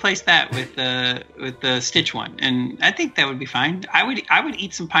 just replace that with the Stitch one, and I think that would be fine. I would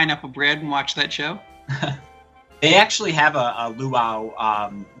eat some pineapple bread and watch that show. They actually have a luau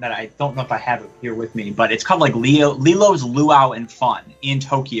that I don't know if I have it here with me, but it's called like Lilo's Luau and Fun in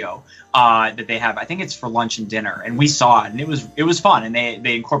Tokyo that they have. I think it's for lunch and dinner, and we saw it, and it was fun. And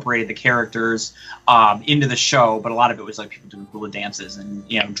they incorporated the characters into the show, but a lot of it was like people doing hula dances and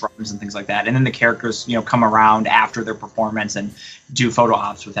drums and things like that. And then the characters come around after their performance and do photo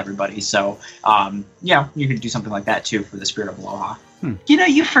ops with everybody. So you could do something like that too for the Spirit of Aloha.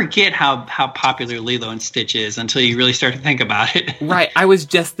 You forget how popular Lilo and Stitch is until you really start to think about it. Right. I was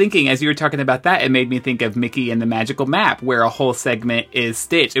just thinking, as you were talking about that, it made me think of Mickey and the Magical Map, where a whole segment is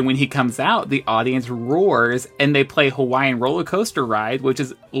Stitch. And when he comes out, the audience roars, and they play Hawaiian Roller Coaster Ride, which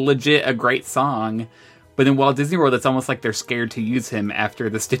is legit a great song. But in Walt Disney World, it's almost like they're scared to use him after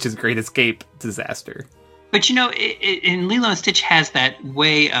the Stitch's Great Escape disaster. But in Lilo and Stitch has that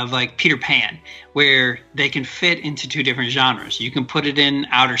way of like Peter Pan, where they can fit into two different genres. You can put it in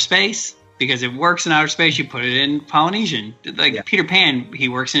outer space because it works in outer space. You put it in Polynesian. Peter Pan, he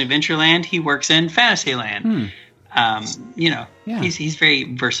works in Adventureland. He works in Fantasyland. He's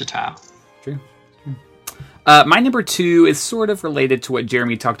very versatile. True. My number 2 is sort of related to what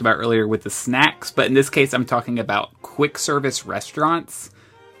Jeremy talked about earlier with the snacks, but in this case, I'm talking about quick service restaurants.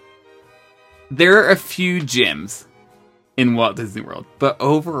 There are a few gyms in Walt Disney World, but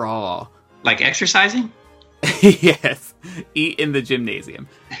overall... Like exercising? Yes. Eat in the gymnasium.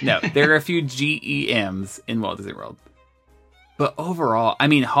 No, there are a few GEMs in Walt Disney World. But overall,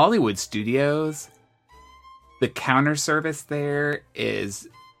 Hollywood Studios, the counter service there is...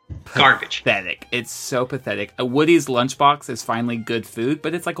 garbage. Pathetic. It's so pathetic. A Woody's Lunchbox is finally good food,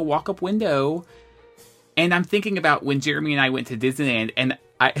 but it's like a walk-up window. And I'm thinking about when Jeremy and I went to Disneyland, and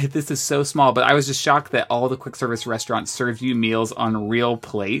this is so small, but I was just shocked that all the quick service restaurants served you meals on real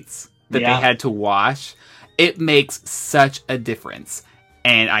plates that they had to wash. It makes such a difference.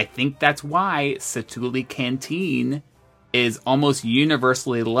 And I think that's why Satu'li Canteen is almost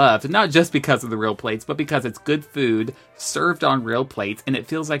universally loved, not just because of the real plates, but because it's good food served on real plates, and it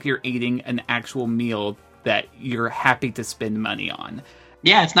feels like you're eating an actual meal that you're happy to spend money on.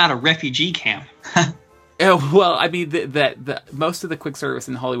 Yeah, it's not a refugee camp. Well, the most of the quick service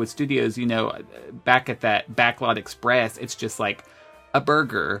in Hollywood Studios, back at that Backlot Express, it's just like a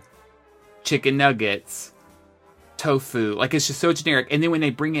burger, chicken nuggets, tofu. Like, it's just so generic. And then when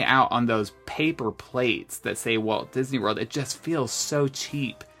they bring it out on those paper plates that say Walt Disney World, it just feels so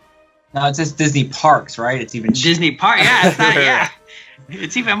cheap. No, it's just Disney Parks, right? It's even Disney Park. Yeah, it's not. Yeah,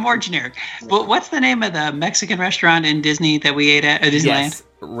 it's even more generic. But what's the name of the Mexican restaurant in Disney that we ate at Disneyland? Yes.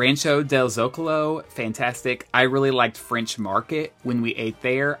 Rancho del Zocalo, fantastic. I really liked French Market when we ate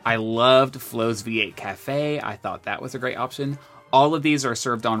there. I loved Flo's V8 Cafe. I thought that was a great option. All of these are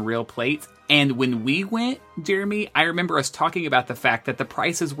served on real plates. And when we went, Jeremy, I remember us talking about the fact that the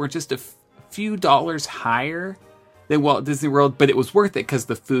prices were just a few dollars higher than Walt Disney World, but it was worth it because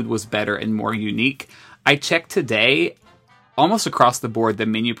the food was better and more unique. I checked today, almost across the board, the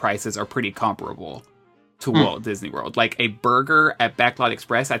menu prices are pretty comparable to Walt Disney World. Like a burger at Backlot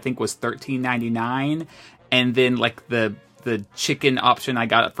Express, I think was $13.99, and then like the chicken option I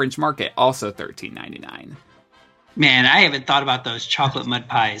got at French Market, also $13.99. Man, I haven't thought about those chocolate mud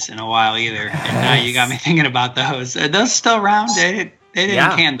pies in a while either, and now you got me thinking about those. Are those still around? They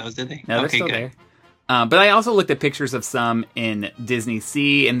didn't can those, did they? No, they're still there. But I also looked at pictures of some in Disney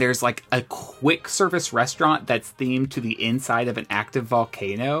Sea, and there's like a quick service restaurant that's themed to the inside of an active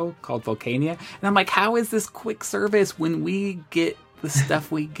volcano called Volcania. And I'm like, how is this quick service when we get the stuff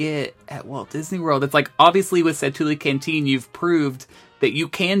we get at Walt Disney World? It's like, obviously with Satuli Canteen, you've proved that you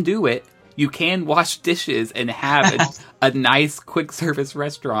can do it. You can wash dishes and have a nice quick service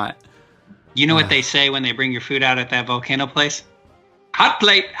restaurant. You know what they say when they bring your food out at that volcano place? Hot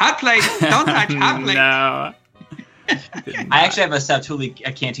plate, don't touch hot plate. No. I actually have a Satuli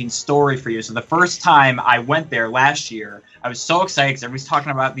Canteen story for you. So the first time I went there last year, I was so excited because everybody's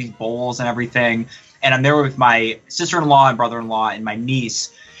talking about these bowls and everything. And I'm there with my sister-in-law and brother-in-law and my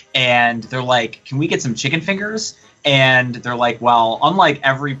niece. And they're like, can we get some chicken fingers? And they're like, well, unlike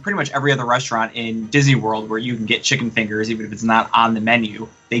pretty much every other restaurant in Disney World where you can get chicken fingers, even if it's not on the menu,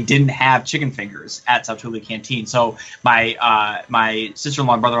 they didn't have chicken fingers at Satuli Canteen. So my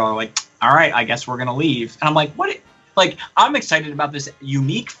sister-in-law and brother-in-law are like, all right, I guess we're going to leave. And I'm like, what? Like, I'm excited about this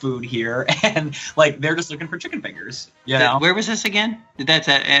unique food here. And like, they're just looking for chicken fingers. You know? Where was this again? That's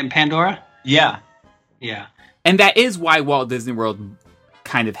in Pandora? Yeah. Yeah. And that is why Walt Disney World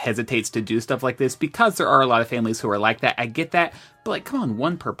kind of hesitates to do stuff like this, because there are a lot of families who are like that. I get that, but like, come on,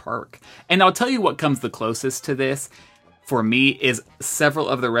 one per park. And I'll tell you what comes the closest to this for me is several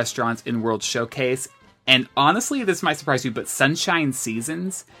of the restaurants in World Showcase. And honestly, this might surprise you, but Sunshine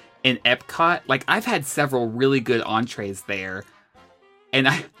Seasons in Epcot, like, I've had several really good entrees there. And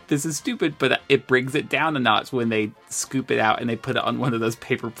this is stupid, but it brings it down a notch when they scoop it out and they put it on one of those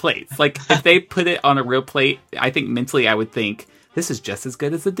paper plates. Like, if they put it on a real plate, I think mentally I would think, this is just as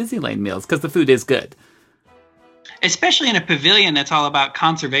good as the Disneyland meals, because the food is good. Especially in a pavilion that's all about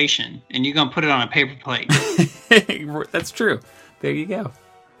conservation, and you're going to put it on a paper plate. That's true. There you go.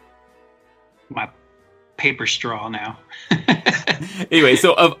 My paper straw now. Anyway,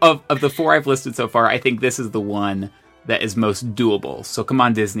 so of the four I've listed so far, I think this is the one that is most doable. So come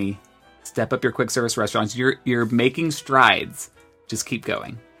on, Disney. Step up your quick service restaurants. You're making strides. Just keep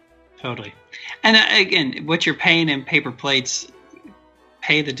going. Totally. And again, what you're paying in paper plates,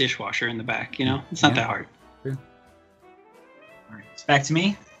 pay the dishwasher in the back, you know? It's not that hard. True. All right, it's back to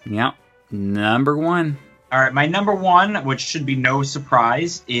me. Yeah. Number one. All right, my number one, which should be no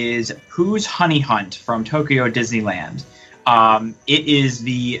surprise, is Pooh's Honey Hunt from Tokyo Disneyland. It is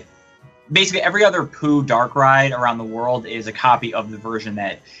basically every other Pooh dark ride around the world is a copy of the version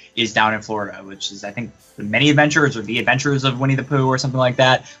that is down in Florida, which is, I think, the Many Adventures or The Adventures of Winnie the Pooh or something like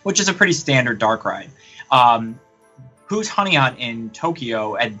that, which is a pretty standard dark ride. Pooh's Honey Hunt in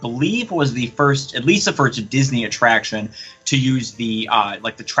Tokyo, I believe, was at least the first Disney attraction to use the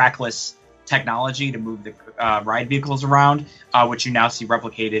trackless technology to move the ride vehicles around, which you now see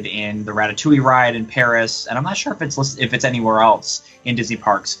replicated in the Ratatouille ride in Paris, and I'm not sure if it's anywhere else in Disney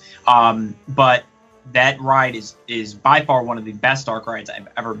parks. But that ride is by far one of the best dark rides I've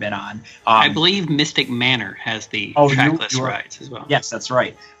ever been on. I believe Mystic Manor has the trackless rides as well. Yes, that's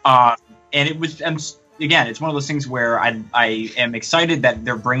right. And it was. Again, it's one of those things where I am excited that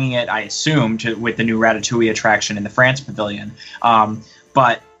they're bringing it, I assume, with the new Ratatouille attraction in the France Pavilion.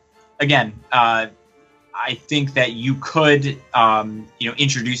 But again, I think that you could,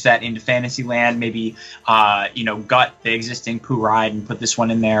 introduce that into Fantasyland. Maybe, gut the existing Pooh ride and put this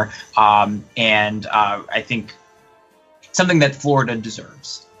one in there. And I think something that Florida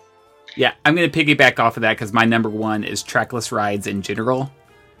deserves. Yeah, I'm going to piggyback off of that because my number one is trackless rides in general.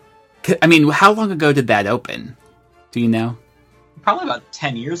 I mean, how long ago did that open? Do you know? Probably about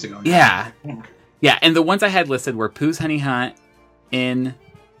 10 years ago now. Yeah. Yeah, and the ones I had listed were Pooh's Honey Hunt in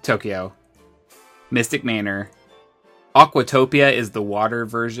Tokyo, Mystic Manor, Aquatopia is the water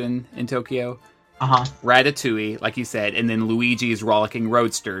version in Tokyo, Ratatouille, like you said, and then Luigi's Rollicking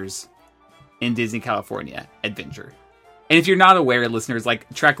Roadsters in Disney California Adventure. And if you're not aware, listeners,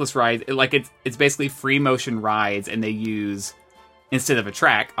 like trackless rides, like it's basically free motion rides, and they use, instead of a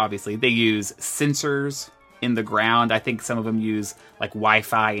track, obviously, they use sensors in the ground. I think some of them use like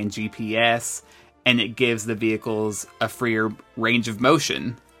Wi-Fi and GPS, and it gives the vehicles a freer range of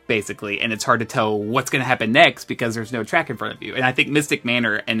motion, basically. And it's hard to tell what's going to happen next because there's no track in front of you. And I think Mystic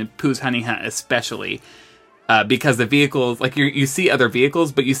Manor and Pooh's Honey Hunt especially, because the vehicles, like you see other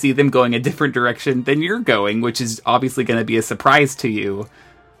vehicles, but you see them going a different direction than you're going, which is obviously going to be a surprise to you.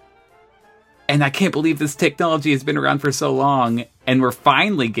 And I can't believe this technology has been around for so long, and we're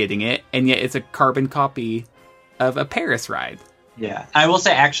finally getting it, and yet it's a carbon copy of a Paris ride. Yeah. I will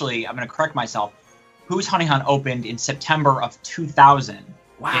say, actually, I'm going to correct myself. Pooh's Honey Hunt opened in September of 2000.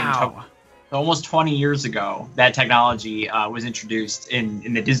 Wow. So almost 20 years ago, that technology was introduced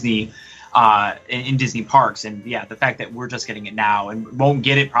in the Disney in Disney parks. And yeah, the fact that we're just getting it now and won't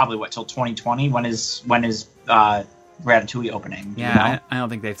get it probably till 2020. When is Ratatouille opening? Yeah, I don't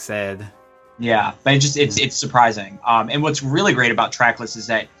think they've said. Yeah, but it's surprising. And what's really great about Trackless is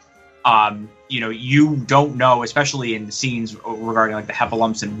that you don't know, especially in the scenes regarding like the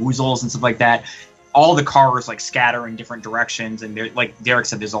heffalumps and woozles and stuff like that. All the cars like scatter in different directions, and like Derek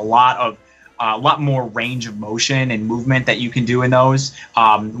said, there's a lot more range of motion and movement that you can do in those.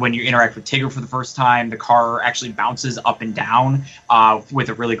 When you interact with Tigger for the first time, the car actually bounces up and down with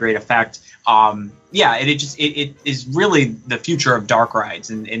a really great effect. It is really the future of dark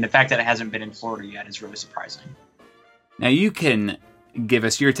rides, and the fact that it hasn't been in Florida yet is really surprising. Now you can give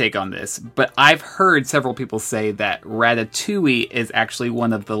us your take on this, but I've heard several people say that Ratatouille is actually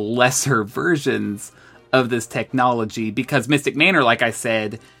one of the lesser versions of this technology, because Mystic Manor, like I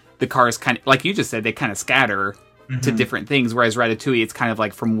said, the cars kind of, like you just said, they kind of scatter to different things, whereas Ratatouille, it's kind of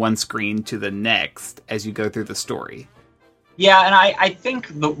like from one screen to the next as you go through the story. Yeah, and I think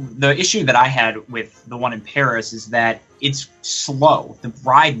the issue that I had with the one in Paris is that it's slow. The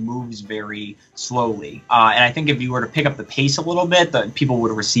ride moves very slowly. And I think if you were to pick up the pace a little bit, the people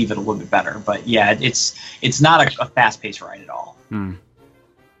would receive it a little bit better. But yeah, it's not a fast-paced ride at all. Hmm.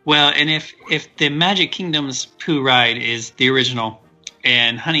 Well, and if the Magic Kingdom's Pooh ride is the original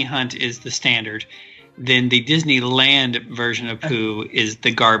and Honey Hunt is the standard, then the Disneyland version of Pooh is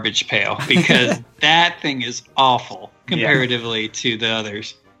the garbage pail, because that thing is awful comparatively to the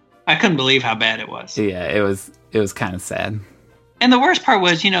others. I couldn't believe how bad it was. Yeah, it was kind of sad. And the worst part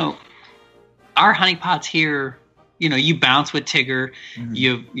was, our honeypots here, you bounce with Tigger,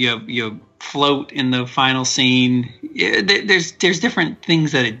 you float in the final scene. There's different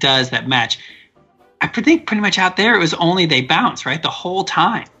things that it does that match. I think pretty much out there it was only they bounce, right? The whole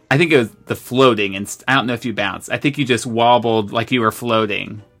time. I think it was the floating, and I don't know if you bounced. I think you just wobbled like you were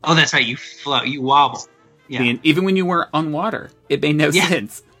floating. Oh, that's right. You float, you wobble. Yeah. Even when you weren't on water, it made no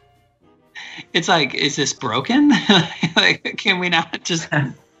sense. It's like, is this broken? Like, can we not just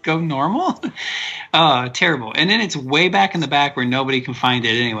go normal? Oh, terrible. And then it's way back in the back where nobody can find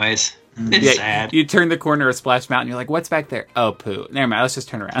it anyways. It's sad. You turn the corner of Splash Mountain, you're like, what's back there? Oh, Pooh. Never mind, let's just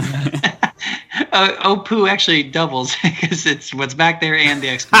turn around. Pooh actually doubles, because it's what's back there and the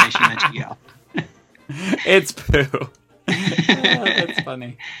exclamation that you yell. It's Pooh. Oh, that's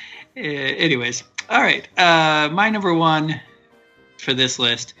funny. Anyways, all right. My number one for this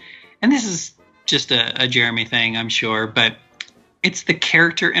list, and this is just a Jeremy thing, I'm sure, but it's the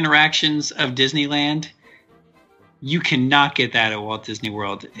character interactions of Disneyland. You cannot get that at Walt Disney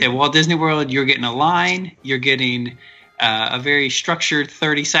World. At Walt Disney World, you're getting a line, you're getting a very structured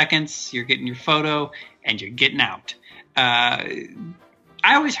 30 seconds, you're getting your photo, and you're getting out. I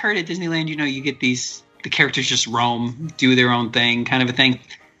always heard at Disneyland, you get the characters just roam, do their own thing, kind of a thing.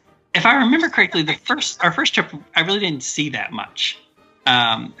 If I remember correctly, our first trip, I really didn't see that much.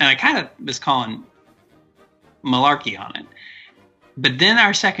 And I kind of was calling malarkey on it. But then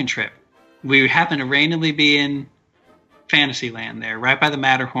our second trip, we happened to randomly be in Fantasyland there, right by the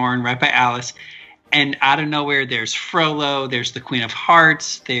Matterhorn, right by Alice. And out of nowhere, there's Frollo, there's the Queen of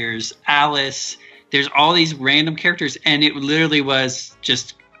Hearts, there's Alice, there's all these random characters. And it literally was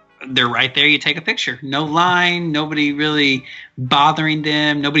just, they're right there, you take a picture. No line, nobody really bothering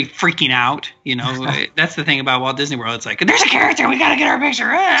them, nobody freaking out. That's the thing about Walt Disney World. It's like, there's a character, we got to get our picture.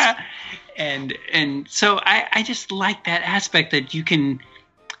 Ah! And so I just like that aspect that you can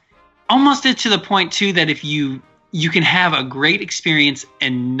almost to the point, too, that if you can have a great experience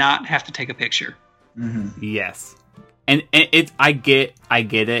and not have to take a picture. Mm-hmm. Yes. And I get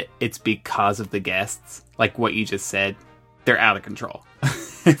it. It's because of the guests, like what you just said. They're out of control.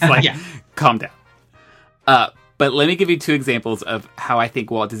 It's like, calm down. But let me give you two examples of how I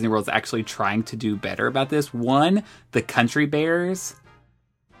think Walt Disney World is actually trying to do better about this. One, the country bears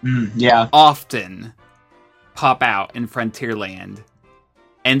often pop out in Frontierland.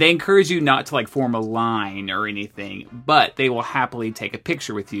 And they encourage you not to like form a line or anything, but they will happily take a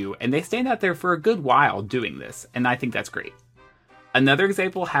picture with you. And they stand out there for a good while doing this. And I think that's great. Another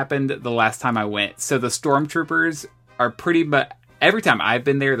example happened the last time I went. So the Stormtroopers are pretty much, every time I've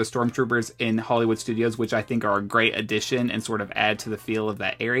been there, the Stormtroopers in Hollywood Studios, which I think are a great addition and sort of add to the feel of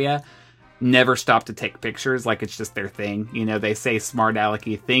that area, never stop to take pictures. Like it's just their thing. They say smart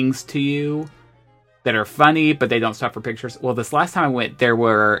alecky things to you that are funny, but they don't stop for pictures. Well, this last time I went, there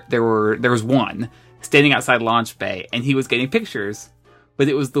was one standing outside Launch Bay, and he was getting pictures, but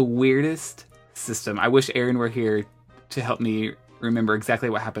it was the weirdest system. I wish Aaron were here to help me remember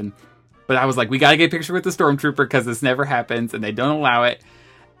exactly what happened. But I was like, we gotta get a picture with the Stormtrooper because this never happens, and they don't allow it.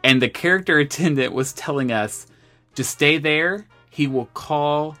 And the character attendant was telling us, just stay there, he will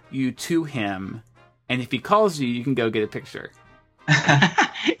call you to him, and if he calls you, you can go get a picture.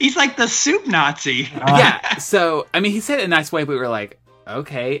 He's like the soup Nazi. Yeah. So, I mean, he said it in a nice way, but we were like,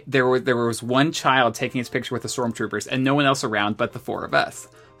 okay. There was one child taking his picture with the stormtroopers and no one else around but the four of us.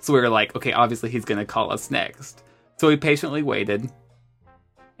 So we were like, okay, obviously he's going to call us next. So we patiently waited.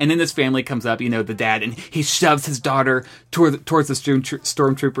 And then this family comes up, the dad, and he shoves his daughter towards the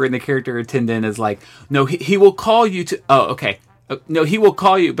stormtrooper, and the character attendant is like, no, he will call you to... Oh, okay. No, he will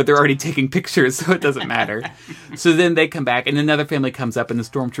call you, but they're already taking pictures, so it doesn't matter. So then they come back, and another family comes up, and the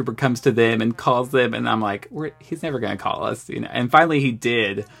stormtrooper comes to them and calls them, and I'm like, he's never going to call us, And finally he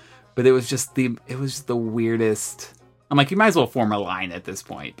did, but it was just the weirdest. I'm like, you might as well form a line at this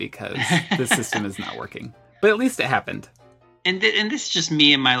point because the system is not working. But at least it happened. And this is just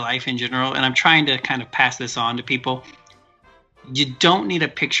me and my life in general, and I'm trying to kind of pass this on to people. You don't need a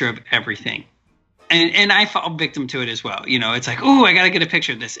picture of everything. And I fall victim to it as well. It's like, oh, I got to get a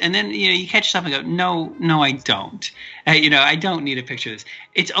picture of this. And then, you catch yourself and go, no, I don't. I don't need a picture of this.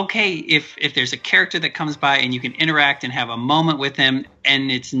 It's okay if there's a character that comes by and you can interact and have a moment with them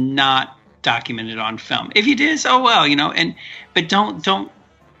and it's not documented on film. If you did, oh well, but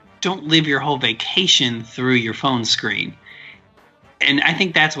don't live your whole vacation through your phone screen. And I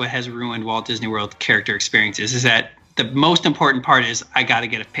think that's what has ruined Walt Disney World character experiences, is that the most important part is I got to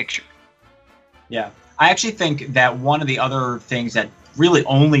get a picture. Yeah. I actually think that one of the other things that really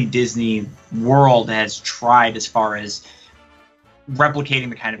only Disney World has tried as far as replicating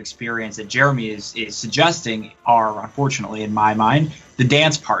the kind of experience that Jeremy is suggesting are, unfortunately, in my mind, the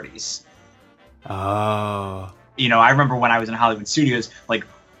dance parties. Oh. I remember when I was in Hollywood Studios, like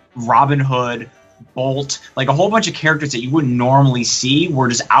Robin Hood, Bolt, like a whole bunch of characters that you wouldn't normally see were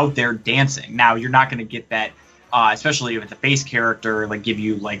just out there dancing. Now, you're not going to get that. Especially if it's a face character, like give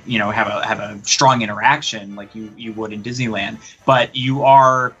you have a strong interaction like you would in Disneyland. But you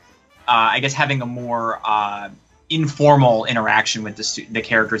are, I guess, having a more informal interaction with the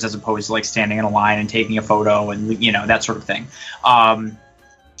characters as opposed to like standing in a line and taking a photo and that sort of thing. I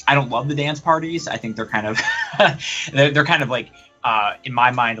don't love the dance parties. I think they're kind of they're kind of like in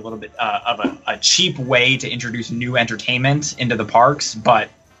my mind a little bit of a cheap way to introduce new entertainment into the parks, but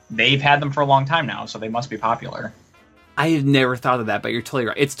they've had them for a long time now, so they must be popular. I have never thought of that, but you're totally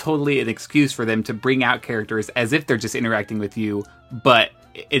right. It's totally an excuse for them to bring out characters as if they're just interacting with you, but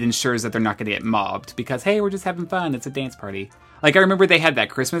it ensures that they're not going to get mobbed because, hey, we're just having fun. It's a dance party. Like, I remember they had that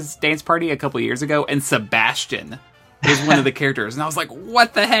Christmas dance party a couple years ago, and Sebastian was one of the characters, and I was like,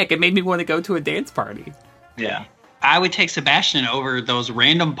 what the heck? It made me want to go to a dance party. Yeah. I would take Sebastian over those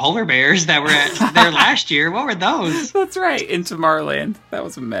random polar bears that were there last year. What were those? That's right, in Tomorrowland. That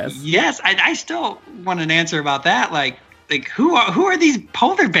was a mess. Yes, I still want an answer about that. Like who are these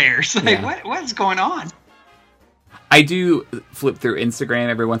polar bears? Like, yeah. What's going on? I do flip through Instagram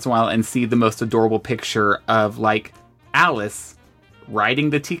every once in a while and see the most adorable picture of like Alice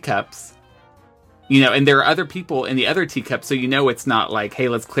riding the teacups. And there are other people in the other teacups, so it's not like, hey,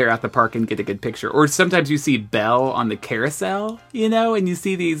 let's clear out the park and get a good picture. Or sometimes you see Belle on the carousel, and you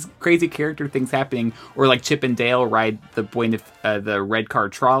see these crazy character things happening. Or like Chip and Dale ride the red car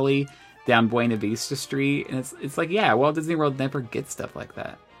trolley down Buena Vista Street, and it's like, yeah, Walt Disney World never gets stuff like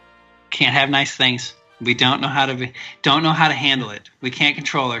that. Can't have nice things. We don't know how to handle it. We can't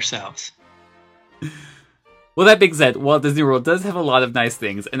control ourselves. Well, that being said, Walt Disney World does have a lot of nice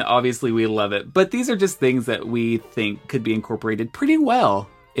things, and obviously we love it. But these are just things that we think could be incorporated pretty well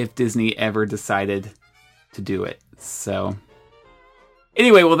if Disney ever decided to do it. So,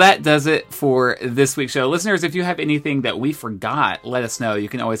 anyway, well, that does it for this week's show. Listeners, if you have anything that we forgot, let us know. You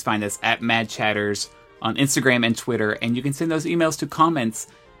can always find us at Mad Chatters on Instagram and Twitter, and you can send those emails to comments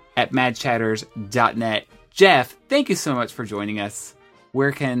at madchatters.net. Jeff, thank you so much for joining us.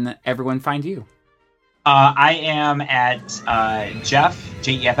 Where can everyone find you? I am at Jeff,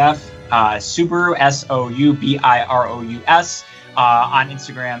 Jeff, Subaru, Soubirous, on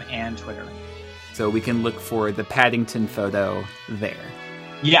Instagram and Twitter. So we can look for the Paddington photo there.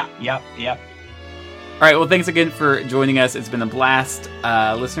 Yeah, yep. All right, well, thanks again for joining us. It's been a blast.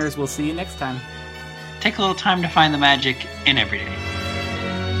 Listeners, we'll see you next time. Take a little time to find the magic in every day.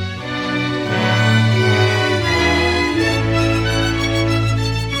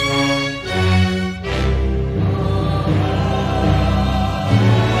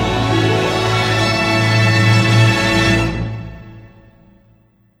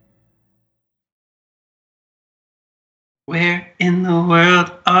 Where in the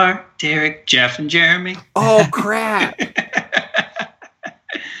world are Derek, Jeff, and Jeremy? Oh, crap.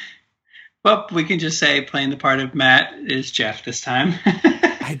 Well, we can just say playing the part of Matt is Jeff this time.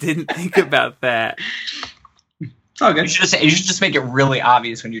 I didn't think about that. It's all good. You should just make it really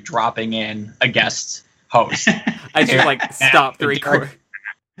obvious when you're dropping in a guest host. I should like stop the record.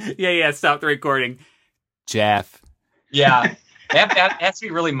 Yeah, stop the recording. Jeff. Yeah. It has to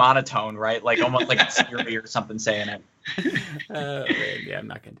be really monotone, right? Like almost like it's Siri or something saying it. Man, yeah, I'm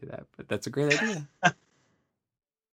not gonna do that, but that's a great idea.